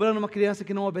ficar cobrando uma criança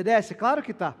que não obedece? Claro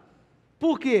que está.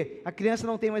 Por quê? A criança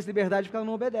não tem mais liberdade porque ela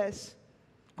não obedece.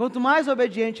 Quanto mais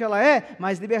obediente ela é,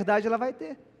 mais liberdade ela vai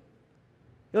ter.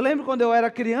 Eu lembro quando eu era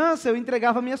criança, eu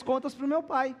entregava minhas contas para o meu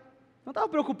pai. Não estava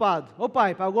preocupado. Ô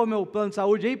pai, pagou meu plano de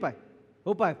saúde aí, pai?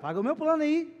 Ô pai, paga o meu plano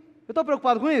aí. Eu estou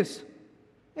preocupado com isso?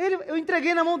 Eu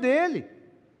entreguei na mão dele.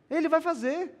 Ele vai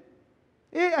fazer.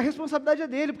 A responsabilidade é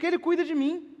dele, porque ele cuida de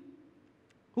mim.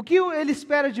 O que ele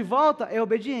espera de volta é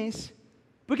obediência.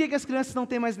 Por que as crianças não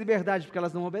têm mais liberdade? Porque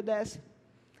elas não obedecem.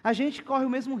 A gente corre o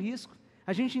mesmo risco.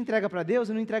 A gente entrega para Deus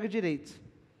e não entrega direito.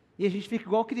 E a gente fica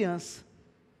igual criança.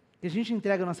 E a gente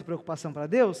entrega a nossa preocupação para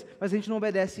Deus, mas a gente não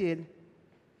obedece Ele.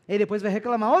 Ele depois vai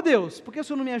reclamar: ó Deus, por que o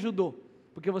Senhor não me ajudou?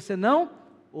 Porque você não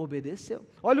obedeceu.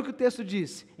 Olha o que o texto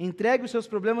diz: entregue os seus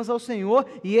problemas ao Senhor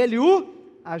e Ele o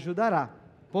ajudará.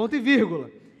 Ponto e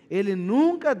vírgula. Ele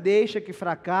nunca deixa que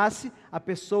fracasse a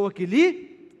pessoa que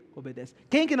lhe obedece.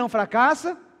 Quem que não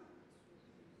fracassa?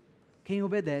 Quem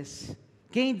obedece.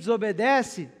 Quem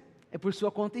desobedece é por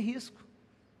sua conta e risco.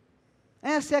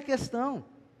 Essa é a questão.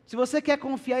 Se você quer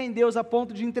confiar em Deus a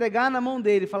ponto de entregar na mão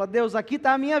dele, fala: Deus, aqui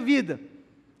está a minha vida.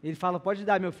 Ele fala: pode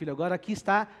dar, meu filho, agora aqui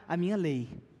está a minha lei.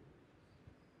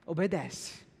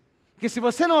 Obedece. Porque se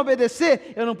você não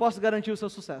obedecer, eu não posso garantir o seu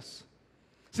sucesso.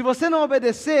 Se você não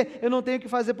obedecer, eu não tenho o que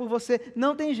fazer por você.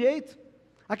 Não tem jeito.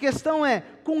 A questão é,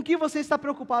 com o que você está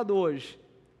preocupado hoje?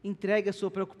 Entregue a sua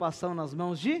preocupação nas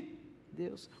mãos de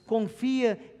Deus.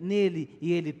 Confia nele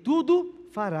e Ele tudo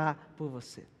fará por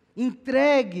você.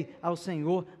 Entregue ao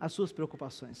Senhor as suas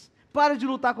preocupações. Para de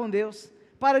lutar com Deus.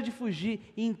 Para de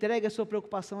fugir e entregue a sua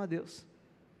preocupação a Deus.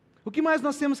 O que mais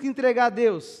nós temos que entregar a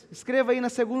Deus? Escreva aí na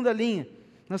segunda linha.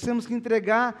 Nós temos que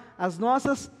entregar as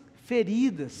nossas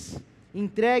feridas.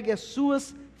 Entregue as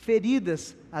suas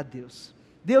feridas a Deus.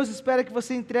 Deus espera que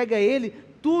você entregue a Ele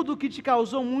tudo o que te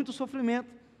causou muito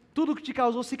sofrimento, tudo o que te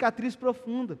causou cicatriz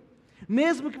profunda.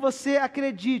 Mesmo que você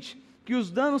acredite que os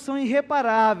danos são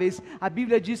irreparáveis, a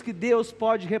Bíblia diz que Deus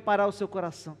pode reparar o seu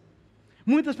coração.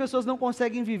 Muitas pessoas não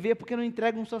conseguem viver porque não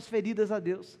entregam suas feridas a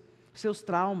Deus, seus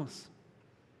traumas,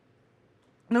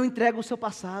 não entregam o seu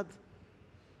passado.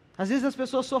 Às vezes as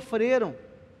pessoas sofreram,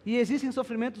 e existem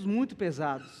sofrimentos muito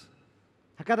pesados.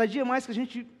 A cada dia mais que a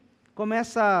gente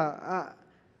começa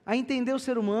a entender o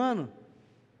ser humano,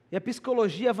 e a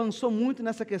psicologia avançou muito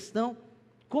nessa questão,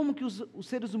 como que os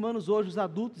seres humanos hoje, os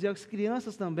adultos e as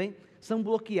crianças também, são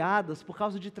bloqueadas por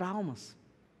causa de traumas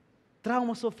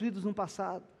sofridos no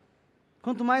passado.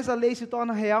 Quanto mais a lei se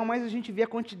torna real, mais a gente vê a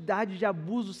quantidade de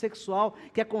abuso sexual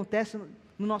que acontece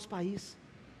no nosso país.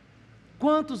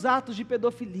 Quantos atos de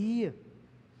pedofilia,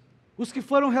 os que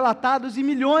foram relatados e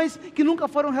milhões que nunca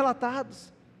foram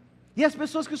relatados. E as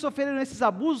pessoas que sofreram esses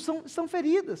abusos são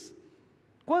feridas.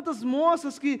 Quantas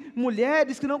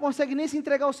mulheres que não conseguem nem se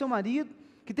entregar ao seu marido,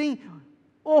 que têm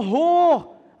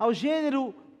horror ao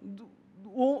gênero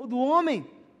do homem,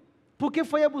 porque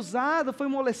foi abusada, foi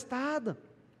molestada.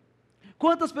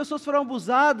 Quantas pessoas foram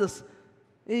abusadas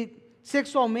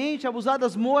sexualmente,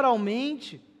 abusadas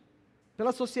moralmente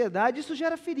pela sociedade, isso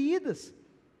gera feridas.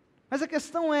 Mas a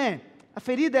questão é, a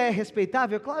ferida é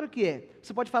respeitável? Claro que é.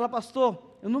 Você pode falar,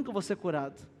 pastor, eu nunca vou ser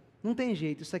curado. Não tem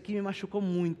jeito, isso aqui me machucou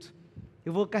muito.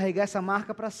 Eu vou carregar essa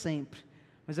marca para sempre.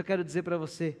 Mas eu quero dizer para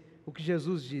você o que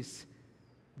Jesus disse.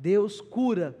 Deus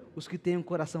cura os que têm um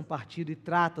coração partido e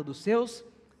trata dos seus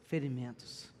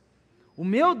ferimentos. O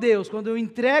meu Deus, quando eu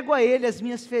entrego a Ele as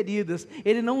minhas feridas,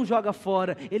 Ele não joga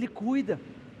fora, Ele cuida.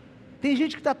 Tem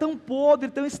gente que está tão podre,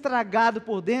 tão estragado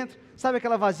por dentro. Sabe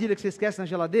aquela vasilha que você esquece na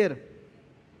geladeira?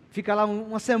 Fica lá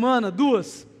uma semana,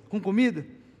 2, com comida.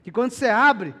 Que quando você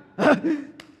abre,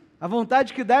 a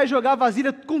vontade que dá é jogar a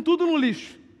vasilha com tudo no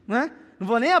lixo. Né? Não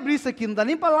vou nem abrir isso aqui, não dá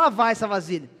nem para lavar essa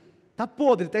vasilha. Está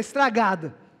podre, está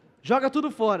estragada. Joga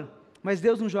tudo fora. Mas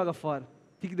Deus não joga fora.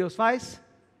 O que Deus faz?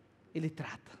 Ele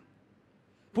trata.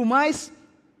 Por mais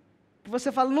que você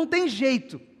fale, não tem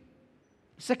jeito,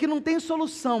 isso aqui não tem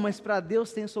solução, mas para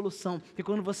Deus tem solução, porque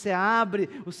quando você abre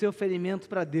o seu ferimento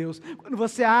para Deus, quando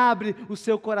você abre o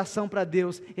seu coração para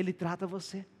Deus, Ele trata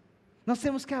você. Nós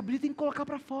temos que abrir, tem que colocar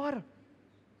para fora,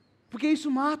 porque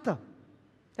isso mata,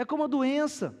 é como a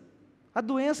doença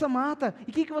mata.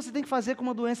 E o que você tem que fazer com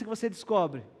uma doença que você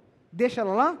descobre? Deixa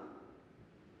ela lá?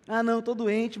 Ah não, estou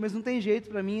doente, mas não tem jeito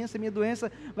para mim, essa minha doença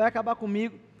vai acabar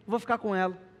comigo, vou ficar com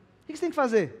ela. O que você tem que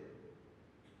fazer?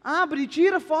 Abre e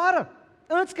tira fora,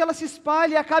 antes que ela se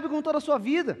espalhe e acabe com toda a sua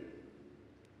vida.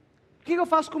 O que eu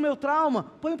faço com o meu trauma?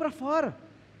 Põe para fora.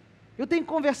 Eu tenho que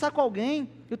conversar com alguém,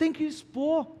 eu tenho que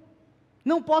expor.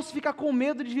 Não posso ficar com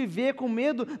medo de viver, com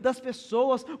medo das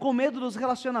pessoas, com medo dos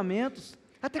relacionamentos.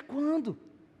 Até quando?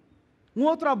 Um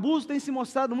outro abuso tem se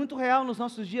mostrado muito real nos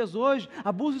nossos dias hoje,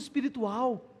 abuso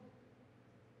espiritual.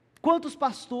 Quantos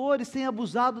pastores têm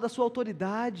abusado da sua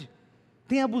autoridade,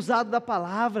 têm abusado da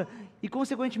palavra e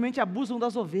consequentemente abusam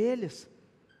das ovelhas?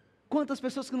 Quantas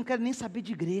pessoas que não querem nem saber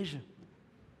de igreja,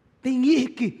 tem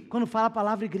irque quando fala a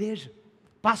palavra igreja,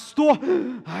 pastor,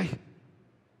 ai,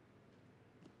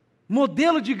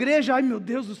 modelo de igreja, ai meu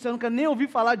Deus do céu, não quero nem ouvir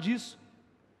falar disso.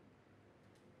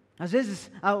 Às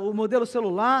vezes o modelo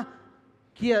celular,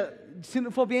 que se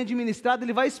não for bem administrado,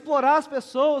 ele vai explorar as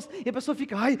pessoas, e a pessoa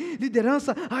fica, ai,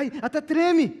 liderança, ai, até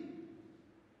treme,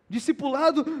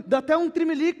 discipulado, dá até um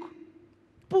tremelico.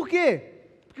 Por quê?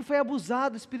 Porque foi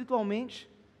abusado espiritualmente,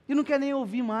 e não quer nem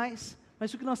ouvir mais.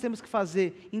 Mas o que nós temos que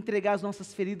fazer? Entregar as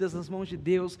nossas feridas nas mãos de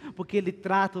Deus, porque Ele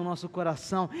trata o nosso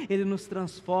coração, Ele nos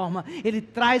transforma, Ele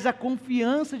traz a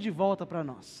confiança de volta para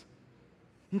nós.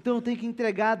 Então eu tenho que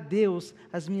entregar a Deus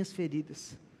as minhas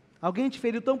feridas. Alguém te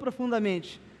feriu tão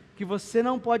profundamente que você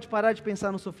não pode parar de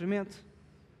pensar no sofrimento?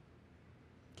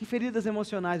 Que feridas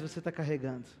emocionais você está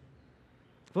carregando?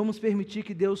 Vamos permitir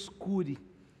que Deus cure,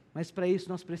 mas para isso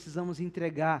nós precisamos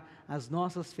entregar as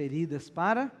nossas feridas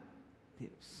para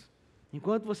Deus.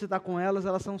 Enquanto você está com elas,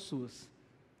 elas são suas,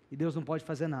 e Deus não pode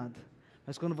fazer nada.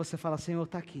 Mas quando você fala, Senhor,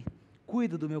 está aqui,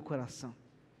 cuida do meu coração.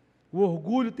 O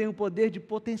orgulho tem o poder de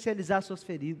potencializar suas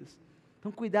feridas.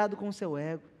 Então cuidado com o seu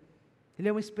ego. Ele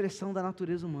é uma expressão da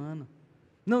natureza humana.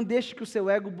 Não deixe que o seu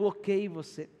ego bloqueie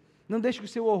você. Não deixe que o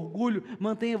seu orgulho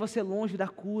mantenha você longe da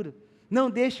cura. Não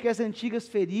deixe que as antigas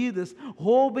feridas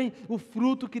roubem o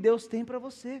fruto que Deus tem para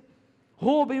você.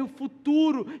 Roubem o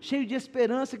futuro cheio de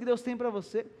esperança que Deus tem para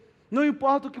você. Não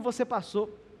importa o que você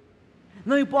passou.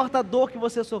 Não importa a dor que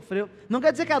você sofreu. Não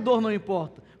quer dizer que a dor não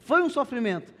importa. Foi um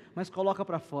sofrimento. Mas coloca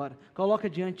para fora, coloca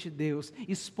diante de Deus,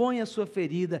 expõe a sua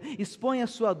ferida, expõe a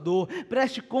sua dor,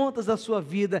 preste contas da sua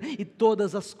vida e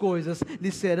todas as coisas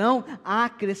lhe serão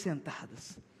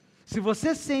acrescentadas. Se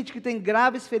você sente que tem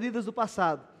graves feridas do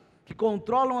passado, que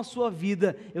controlam a sua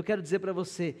vida, eu quero dizer para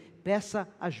você, peça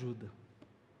ajuda.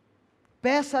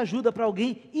 Peça ajuda para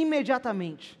alguém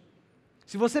imediatamente.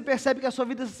 Se você percebe que a sua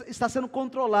vida está sendo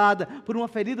controlada por uma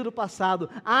ferida do passado,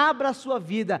 abra a sua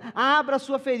vida, abra a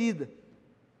sua ferida.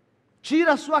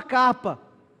 Tira a sua capa,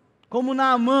 como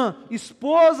Naamã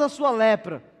expôs a sua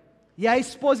lepra. E a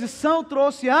exposição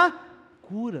trouxe a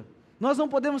cura. Nós não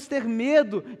podemos ter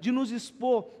medo de nos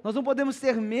expor. Nós não podemos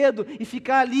ter medo e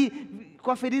ficar ali com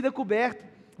a ferida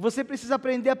coberta. Você precisa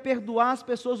aprender a perdoar as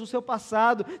pessoas do seu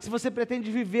passado, se você pretende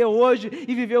viver hoje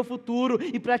e viver o futuro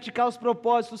e praticar os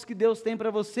propósitos que Deus tem para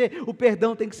você. O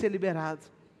perdão tem que ser liberado,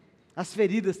 as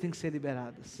feridas têm que ser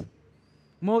liberadas.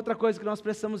 Uma outra coisa que nós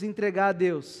precisamos entregar a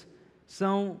Deus,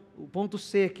 são, o ponto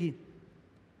C aqui,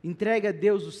 entregue a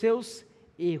Deus os seus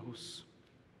erros,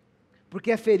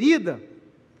 porque a ferida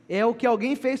é o que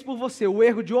alguém fez por você, o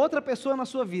erro de outra pessoa na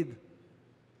sua vida,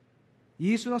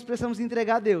 e isso nós precisamos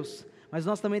entregar a Deus. Mas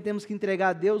nós também temos que entregar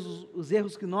a Deus os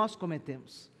erros que nós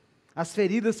cometemos, as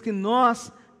feridas que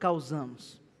nós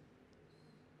causamos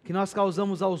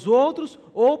aos outros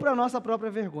ou para a nossa própria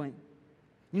vergonha.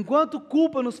 Enquanto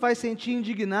culpa nos faz sentir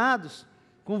indignados,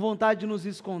 com vontade de nos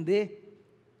esconder,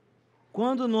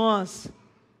 quando nós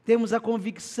temos a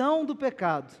convicção do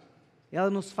pecado, ela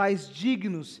nos faz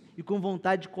dignos e com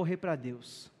vontade de correr para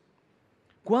Deus.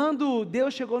 Quando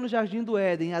Deus chegou no jardim do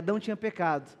Éden, Adão tinha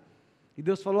pecado. E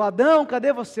Deus falou: Adão,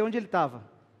 cadê você? Onde ele estava?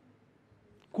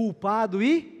 Culpado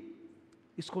e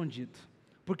escondido.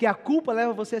 Porque a culpa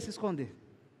leva você a se esconder.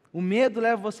 O medo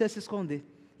leva você a se esconder.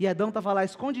 E Adão estava lá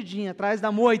escondidinho, atrás da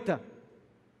moita,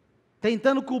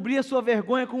 tentando cobrir a sua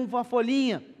vergonha com uma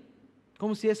folhinha,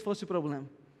 como se esse fosse o problema.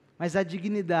 Mas a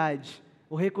dignidade,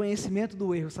 o reconhecimento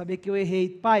do erro, saber que eu errei.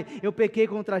 Pai, eu pequei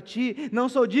contra ti, não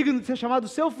sou digno de ser chamado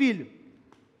seu filho.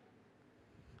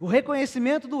 O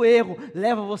reconhecimento do erro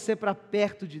leva você para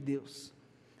perto de Deus.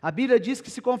 A Bíblia diz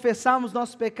que se confessarmos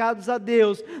nossos pecados a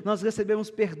Deus, nós recebemos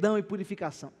perdão e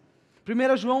purificação.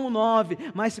 1 João 9,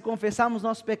 mas se confessarmos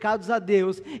nossos pecados a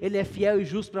Deus, Ele é fiel e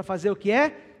justo para fazer o que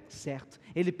é certo.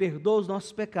 Ele perdoa os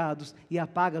nossos pecados e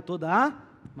apaga toda a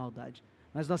maldade.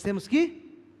 Mas nós temos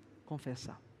que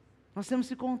confessar. Nós temos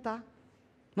que contar.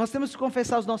 Nós temos que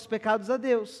confessar os nossos pecados a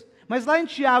Deus. Mas lá em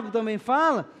Tiago também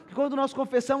fala que quando nós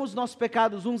confessamos os nossos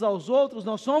pecados uns aos outros,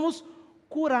 nós somos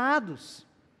curados.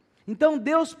 Então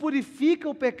Deus purifica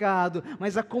o pecado,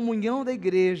 mas a comunhão da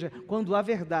igreja, quando há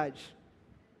verdade,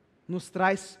 nos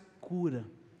traz cura.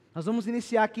 Nós vamos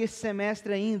iniciar aqui esse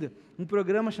semestre ainda, um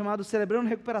programa chamado Celebrando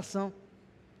Recuperação,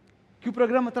 que o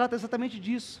programa trata exatamente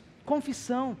disso,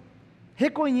 confissão.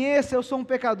 Reconheça, eu sou um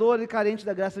pecador e carente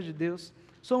da graça de Deus.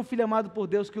 Sou um filho amado por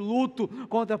Deus que luto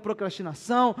contra a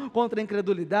procrastinação, contra a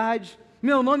incredulidade.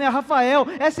 Meu nome é Rafael,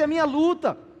 essa é a minha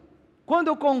luta. Quando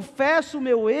eu confesso o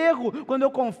meu erro, quando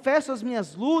eu confesso as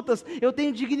minhas lutas, eu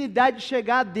tenho dignidade de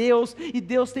chegar a Deus, e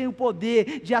Deus tem o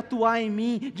poder de atuar em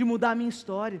mim, de mudar a minha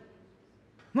história.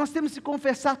 Nós temos que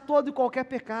confessar todo e qualquer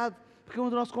pecado, porque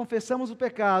quando nós confessamos o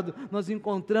pecado, nós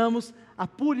encontramos a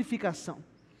purificação.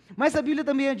 Mas a Bíblia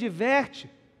também adverte,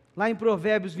 lá em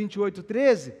Provérbios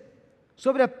 28:13,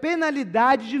 sobre a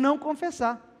penalidade de não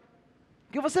confessar.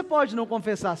 Porque você pode não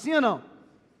confessar, sim ou não?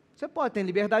 Você pode ter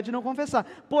liberdade de não confessar.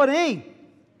 Porém,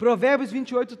 Provérbios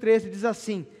 28:13 diz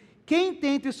assim: quem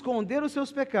tenta esconder os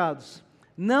seus pecados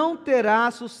não terá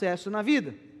sucesso na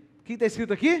vida. O que está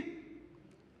escrito aqui?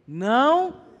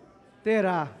 Não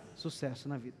terá sucesso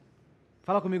na vida.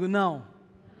 Fala comigo, não.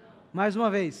 Mais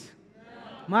uma vez.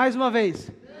 Mais uma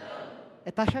vez. É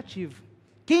taxativo.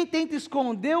 Quem tenta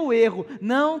esconder o erro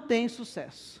não tem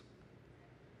sucesso.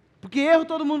 Porque erro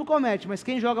todo mundo comete, mas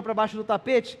quem joga para baixo do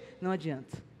tapete, não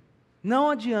adianta. Não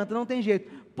adianta, não tem jeito.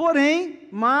 Porém,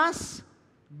 mas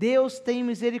Deus tem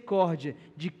misericórdia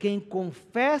de quem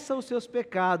confessa os seus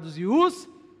pecados e os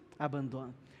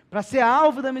abandona. Para ser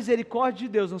alvo da misericórdia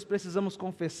de Deus, nós precisamos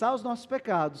confessar os nossos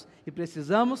pecados e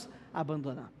precisamos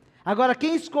abandonar. Agora,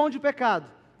 quem esconde o pecado,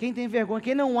 quem tem vergonha,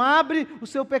 quem não abre o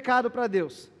seu pecado para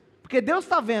Deus, porque Deus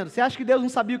está vendo. Você acha que Deus não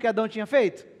sabia o que Adão tinha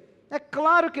feito? É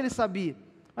claro que ele sabia,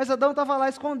 mas Adão estava lá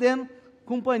escondendo,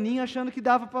 com um paninho, achando que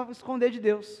dava para esconder de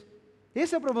Deus.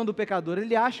 Esse é o problema do pecador,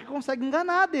 ele acha que consegue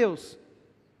enganar a Deus.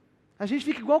 A gente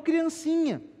fica igual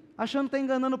criancinha, achando que está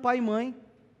enganando pai e mãe.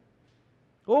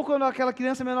 Ou quando aquela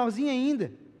criança menorzinha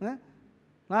ainda, né?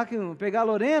 Lá, pegar a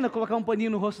Lorena, colocar um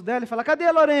paninho no rosto dela e falar: cadê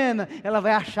a Lorena? Ela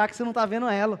vai achar que você não está vendo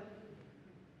ela.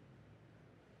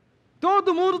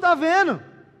 Todo mundo está vendo,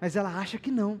 mas ela acha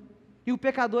que não. E o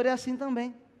pecador é assim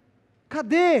também.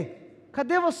 Cadê?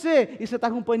 Cadê você? E você está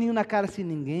com um paninho na cara assim: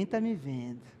 ninguém está me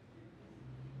vendo.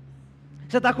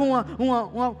 Você está com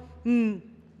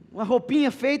uma roupinha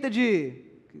feita de...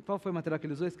 Qual foi o material que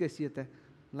ele usou? Esqueci até.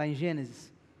 Lá em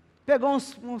Gênesis. Pegou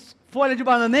uns folhas de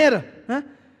bananeira, né?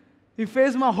 e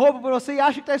fez uma roupa para você e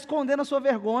acha que está escondendo a sua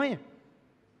vergonha.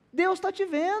 Deus está te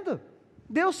vendo.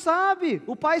 Deus sabe,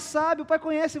 o Pai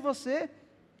conhece você.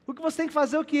 O que você tem que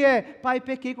fazer o que é? Pai,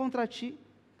 pequei contra ti.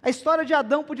 A história de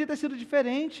Adão podia ter sido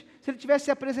diferente, se ele tivesse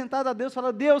se apresentado a Deus,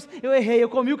 falado, Deus, eu errei, eu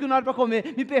comi o que não era para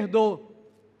comer, me perdoa.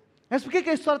 Mas por que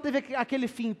a história teve aquele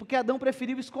fim? Porque Adão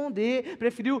preferiu esconder,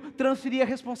 preferiu transferir a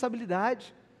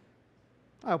responsabilidade.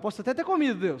 Eu posso até ter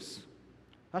comido, Deus.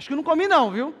 Acho que não comi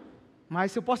não, viu?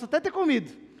 Mas eu posso até ter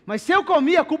comido. Mas se eu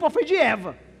comi, a culpa foi de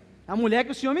Eva, a mulher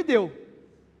que o Senhor me deu.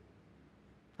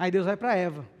 Aí Deus vai para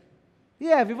Eva. E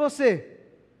Eva, e você?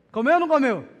 Comeu ou não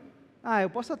comeu? Eu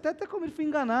posso até ter comido, fui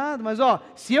enganado, mas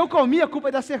se eu comi, a culpa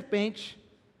é da serpente.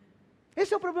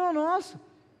 Esse é o problema nosso.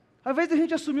 Ao invés de a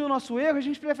gente assumir o nosso erro, a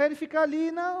gente prefere ficar ali,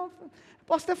 não,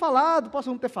 posso ter falado, posso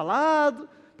não ter falado,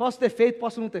 posso ter feito,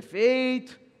 posso não ter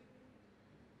feito.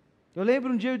 Eu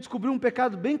lembro um dia eu descobri um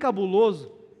pecado bem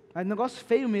cabuloso, um negócio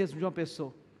feio mesmo de uma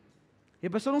pessoa. E a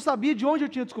pessoa não sabia de onde eu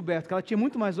tinha descoberto, que ela tinha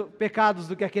muito mais pecados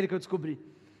do que aquele que eu descobri.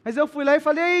 Mas eu fui lá e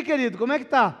falei, aí querido, como é que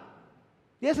tá?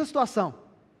 E essa situação?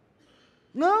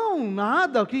 Não,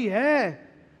 nada, o que é?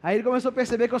 Aí ele começou a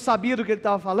perceber que eu sabia do que ele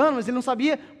estava falando, mas ele não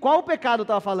sabia qual pecado eu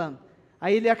estava falando.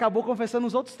 Aí ele acabou confessando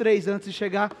os outros 3 antes de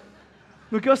chegar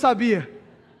no que eu sabia.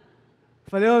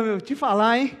 Falei, meu, te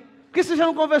falar, hein? Por que você já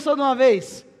não confessou de uma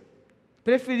vez?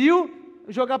 Preferiu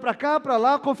jogar para cá, para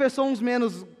lá, confessou uns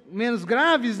menos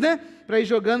graves, né? Para ir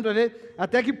jogando, para ver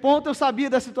até que ponto eu sabia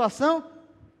da situação.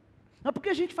 Mas por que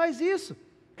a gente faz isso?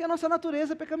 Porque a nossa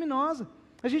natureza é pecaminosa.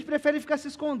 A gente prefere ficar se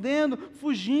escondendo,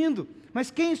 fugindo. Mas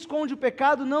quem esconde o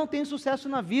pecado não tem sucesso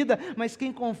na vida. Mas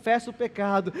quem confessa o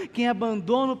pecado, quem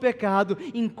abandona o pecado,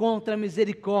 encontra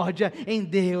misericórdia em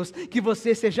Deus. Que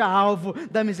você seja alvo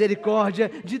da misericórdia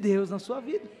de Deus na sua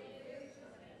vida.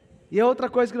 E a outra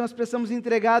coisa que nós precisamos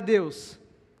entregar a Deus,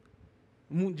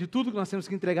 de tudo que nós temos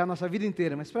que entregar a nossa vida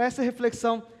inteira, mas para essa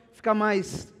reflexão ficar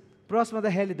mais próxima da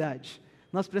realidade,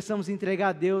 nós precisamos entregar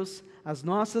a Deus as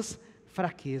nossas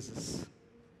fraquezas.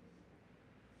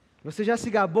 Você já se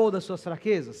gabou das suas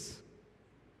fraquezas?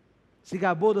 Se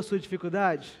gabou da sua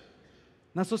dificuldade?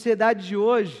 Na sociedade de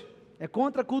hoje, é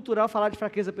contracultural falar de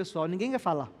fraqueza pessoal, ninguém vai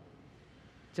falar.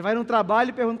 Você vai num trabalho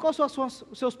e pergunta, quais são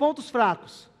os seus pontos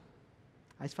fracos?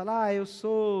 Aí você fala, eu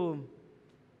sou...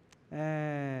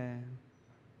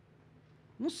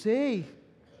 não sei.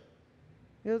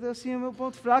 O meu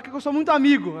ponto fraco é que eu sou muito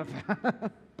amigo.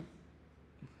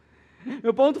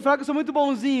 Meu ponto fraco é que eu sou muito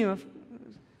bonzinho.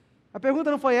 A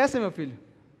pergunta não foi essa, meu filho.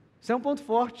 Isso é um ponto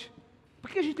forte. Por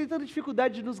que a gente tem tanta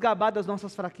dificuldade de nos gabar das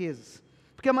nossas fraquezas?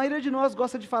 Porque a maioria de nós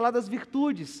gosta de falar das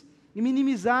virtudes e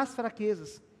minimizar as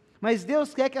fraquezas. Mas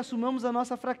Deus quer que assumamos a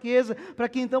nossa fraqueza, para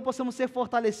que então possamos ser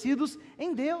fortalecidos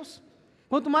em Deus.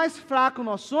 Quanto mais fraco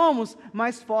nós somos,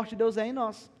 mais forte Deus é em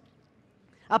nós.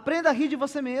 Aprenda a rir de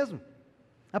você mesmo.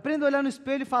 Aprenda a olhar no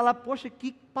espelho e falar, poxa,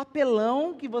 que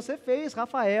papelão que você fez,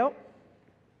 Rafael.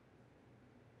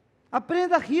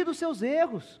 Aprenda a rir dos seus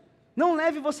erros. Não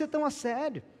leve você tão a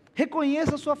sério.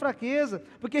 Reconheça a sua fraqueza,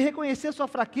 porque reconhecer a sua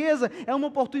fraqueza é uma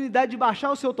oportunidade de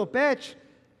baixar o seu topete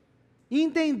e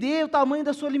entender o tamanho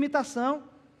da sua limitação.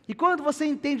 E quando você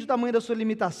entende o tamanho da sua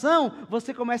limitação,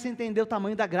 você começa a entender o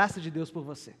tamanho da graça de Deus por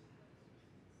você.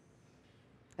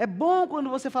 É bom quando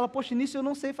você fala, poxa, nisso eu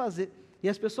não sei fazer. E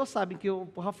as pessoas sabem que o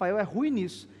Rafael é ruim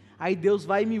nisso. Aí Deus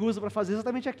vai e me usa para fazer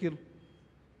exatamente aquilo.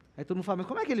 Aí todo mundo fala, mas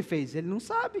como é que ele fez? Ele não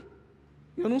sabe.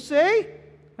 Eu não sei.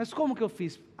 Mas como que eu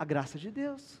fiz? A graça de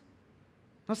Deus.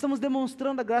 Nós estamos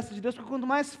demonstrando a graça de Deus, porque quanto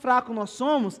mais fraco nós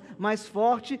somos, mais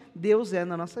forte Deus é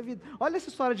na nossa vida. Olha essa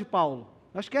história de Paulo.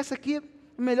 Eu acho que essa aqui é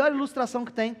a melhor ilustração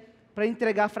que tem para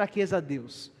entregar a fraqueza a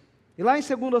Deus. E lá em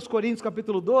 2 Coríntios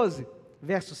capítulo 12,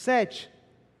 verso 7,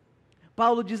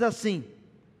 Paulo diz assim,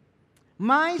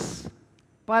 mas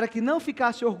para que não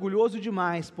ficasse orgulhoso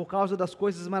demais por causa das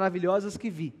coisas maravilhosas que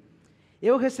vi,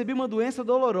 eu recebi uma doença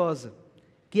dolorosa,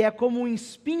 que é como um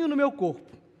espinho no meu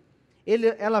corpo.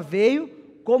 Ela veio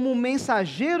como um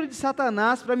mensageiro de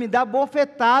Satanás para me dar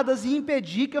bofetadas e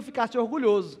impedir que eu ficasse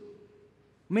orgulhoso.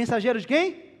 Mensageiro de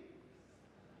quem?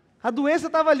 A doença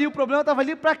estava ali, o problema estava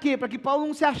ali para quê? Para que Paulo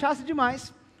não se achasse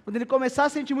demais. Quando ele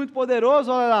começasse a sentir muito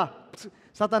poderoso, olha lá,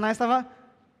 Satanás estava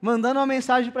mandando uma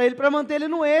mensagem para ele, para manter ele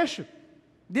no eixo.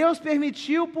 Deus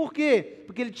permitiu, por quê?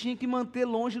 Porque ele tinha que manter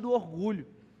longe do orgulho.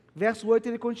 Verso 8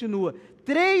 ele continua,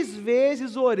 3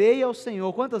 vezes orei ao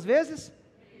Senhor, quantas vezes?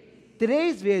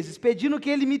 3 vezes, pedindo que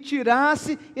Ele me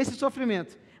tirasse esse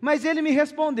sofrimento. Mas Ele me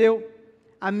respondeu,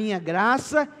 a minha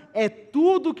graça é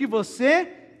tudo o que você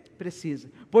precisa,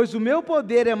 pois o meu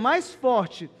poder é mais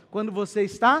forte quando você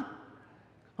está...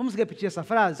 Vamos repetir essa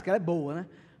frase, que ela é boa, né?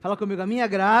 Fala comigo, a minha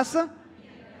graça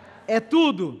é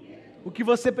tudo o que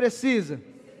você precisa,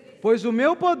 pois o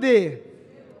meu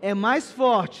poder é mais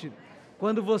forte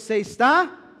quando você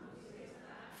está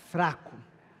fraco.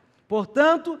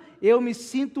 Portanto, eu me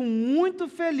sinto muito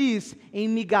feliz em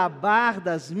me gabar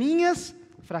das minhas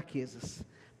fraquezas,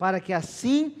 para que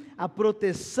assim a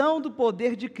proteção do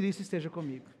poder de Cristo esteja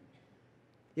comigo.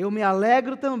 Eu me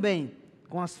alegro também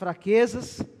com as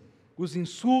fraquezas, os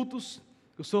insultos,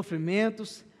 os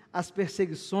sofrimentos, as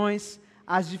perseguições,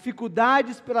 as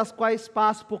dificuldades pelas quais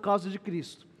passo por causa de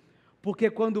Cristo, porque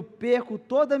quando perco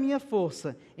toda a minha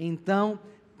força, então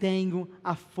tenho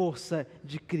a força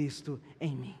de Cristo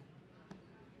em mim.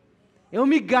 Eu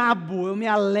me gabo, eu me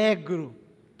alegro.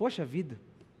 Poxa vida!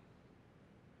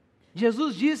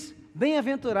 Jesus diz,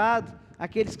 bem-aventurado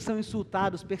aqueles que são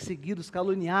insultados, perseguidos,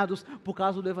 caluniados por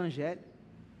causa do Evangelho.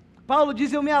 Paulo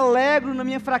diz, eu me alegro na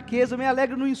minha fraqueza, eu me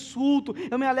alegro no insulto,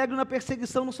 eu me alegro na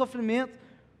perseguição, no sofrimento.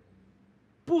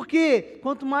 Por quê?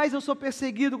 Quanto mais eu sou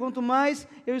perseguido, quanto mais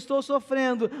eu estou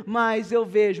sofrendo, mais eu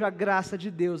vejo a graça de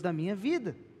Deus na minha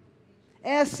vida.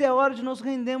 Essa é a hora de nos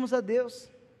rendermos a Deus.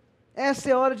 Essa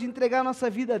é a hora de entregar nossa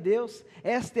vida a Deus.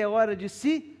 Esta é a hora de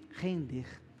se render.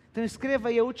 Então escreva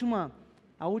aí a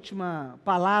última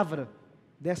palavra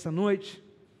dessa noite.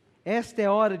 Esta é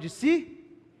a hora de se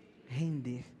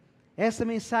render. Essa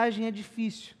mensagem é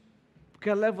difícil, porque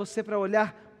ela leva você para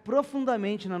olhar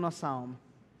profundamente na nossa alma.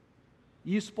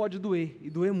 E isso pode doer, e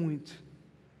doer muito.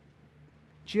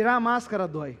 Tirar a máscara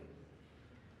dói,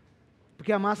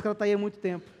 porque a máscara está aí há muito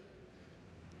tempo.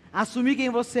 Assumir quem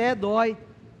você é dói,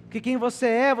 porque quem você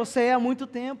é há muito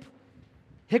tempo.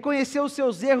 Reconhecer os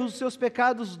seus erros, os seus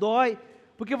pecados dói,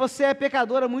 porque você é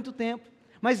pecador há muito tempo.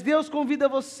 Mas Deus convida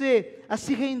você a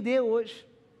se render hoje.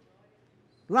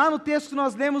 Lá no texto que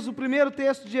nós lemos, o primeiro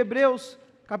texto de Hebreus,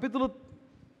 capítulo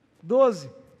 12,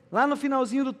 lá no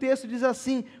finalzinho do texto diz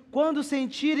assim, quando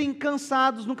sentirem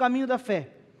cansados no caminho da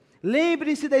fé,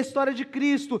 lembrem-se da história de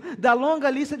Cristo, da longa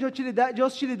lista de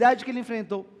hostilidade que ele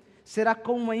enfrentou. Será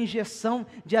como uma injeção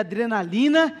de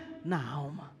adrenalina na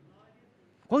alma.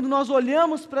 Quando nós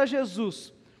olhamos para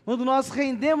Jesus, quando nós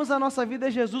rendemos a nossa vida a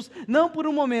Jesus, não por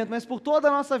um momento, mas por toda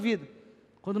a nossa vida,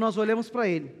 quando nós olhamos para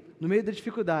Ele, no meio da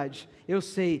dificuldade, eu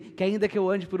sei que ainda que eu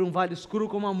ande por um vale escuro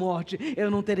como a morte, eu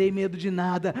não terei medo de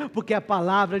nada, porque a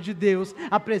palavra de Deus,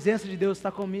 a presença de Deus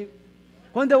está comigo.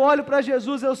 Quando eu olho para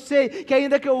Jesus, eu sei que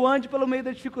ainda que eu ande pelo meio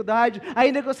da dificuldade,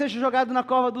 ainda que eu seja jogado na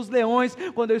cova dos leões,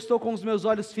 quando eu estou com os meus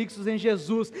olhos fixos em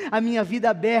Jesus, a minha vida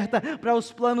aberta para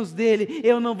os planos dEle,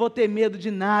 eu não vou ter medo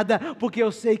de nada, porque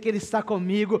eu sei que Ele está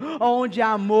comigo. Onde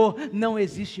há amor, não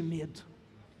existe medo.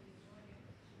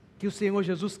 Que o Senhor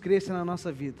Jesus cresça na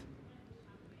nossa vida,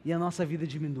 e a nossa vida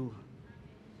diminua.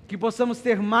 Que possamos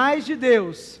ter mais de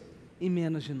Deus e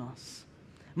menos de nós.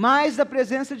 Mais da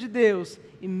presença de Deus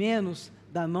e menos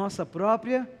da nossa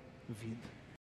própria vida.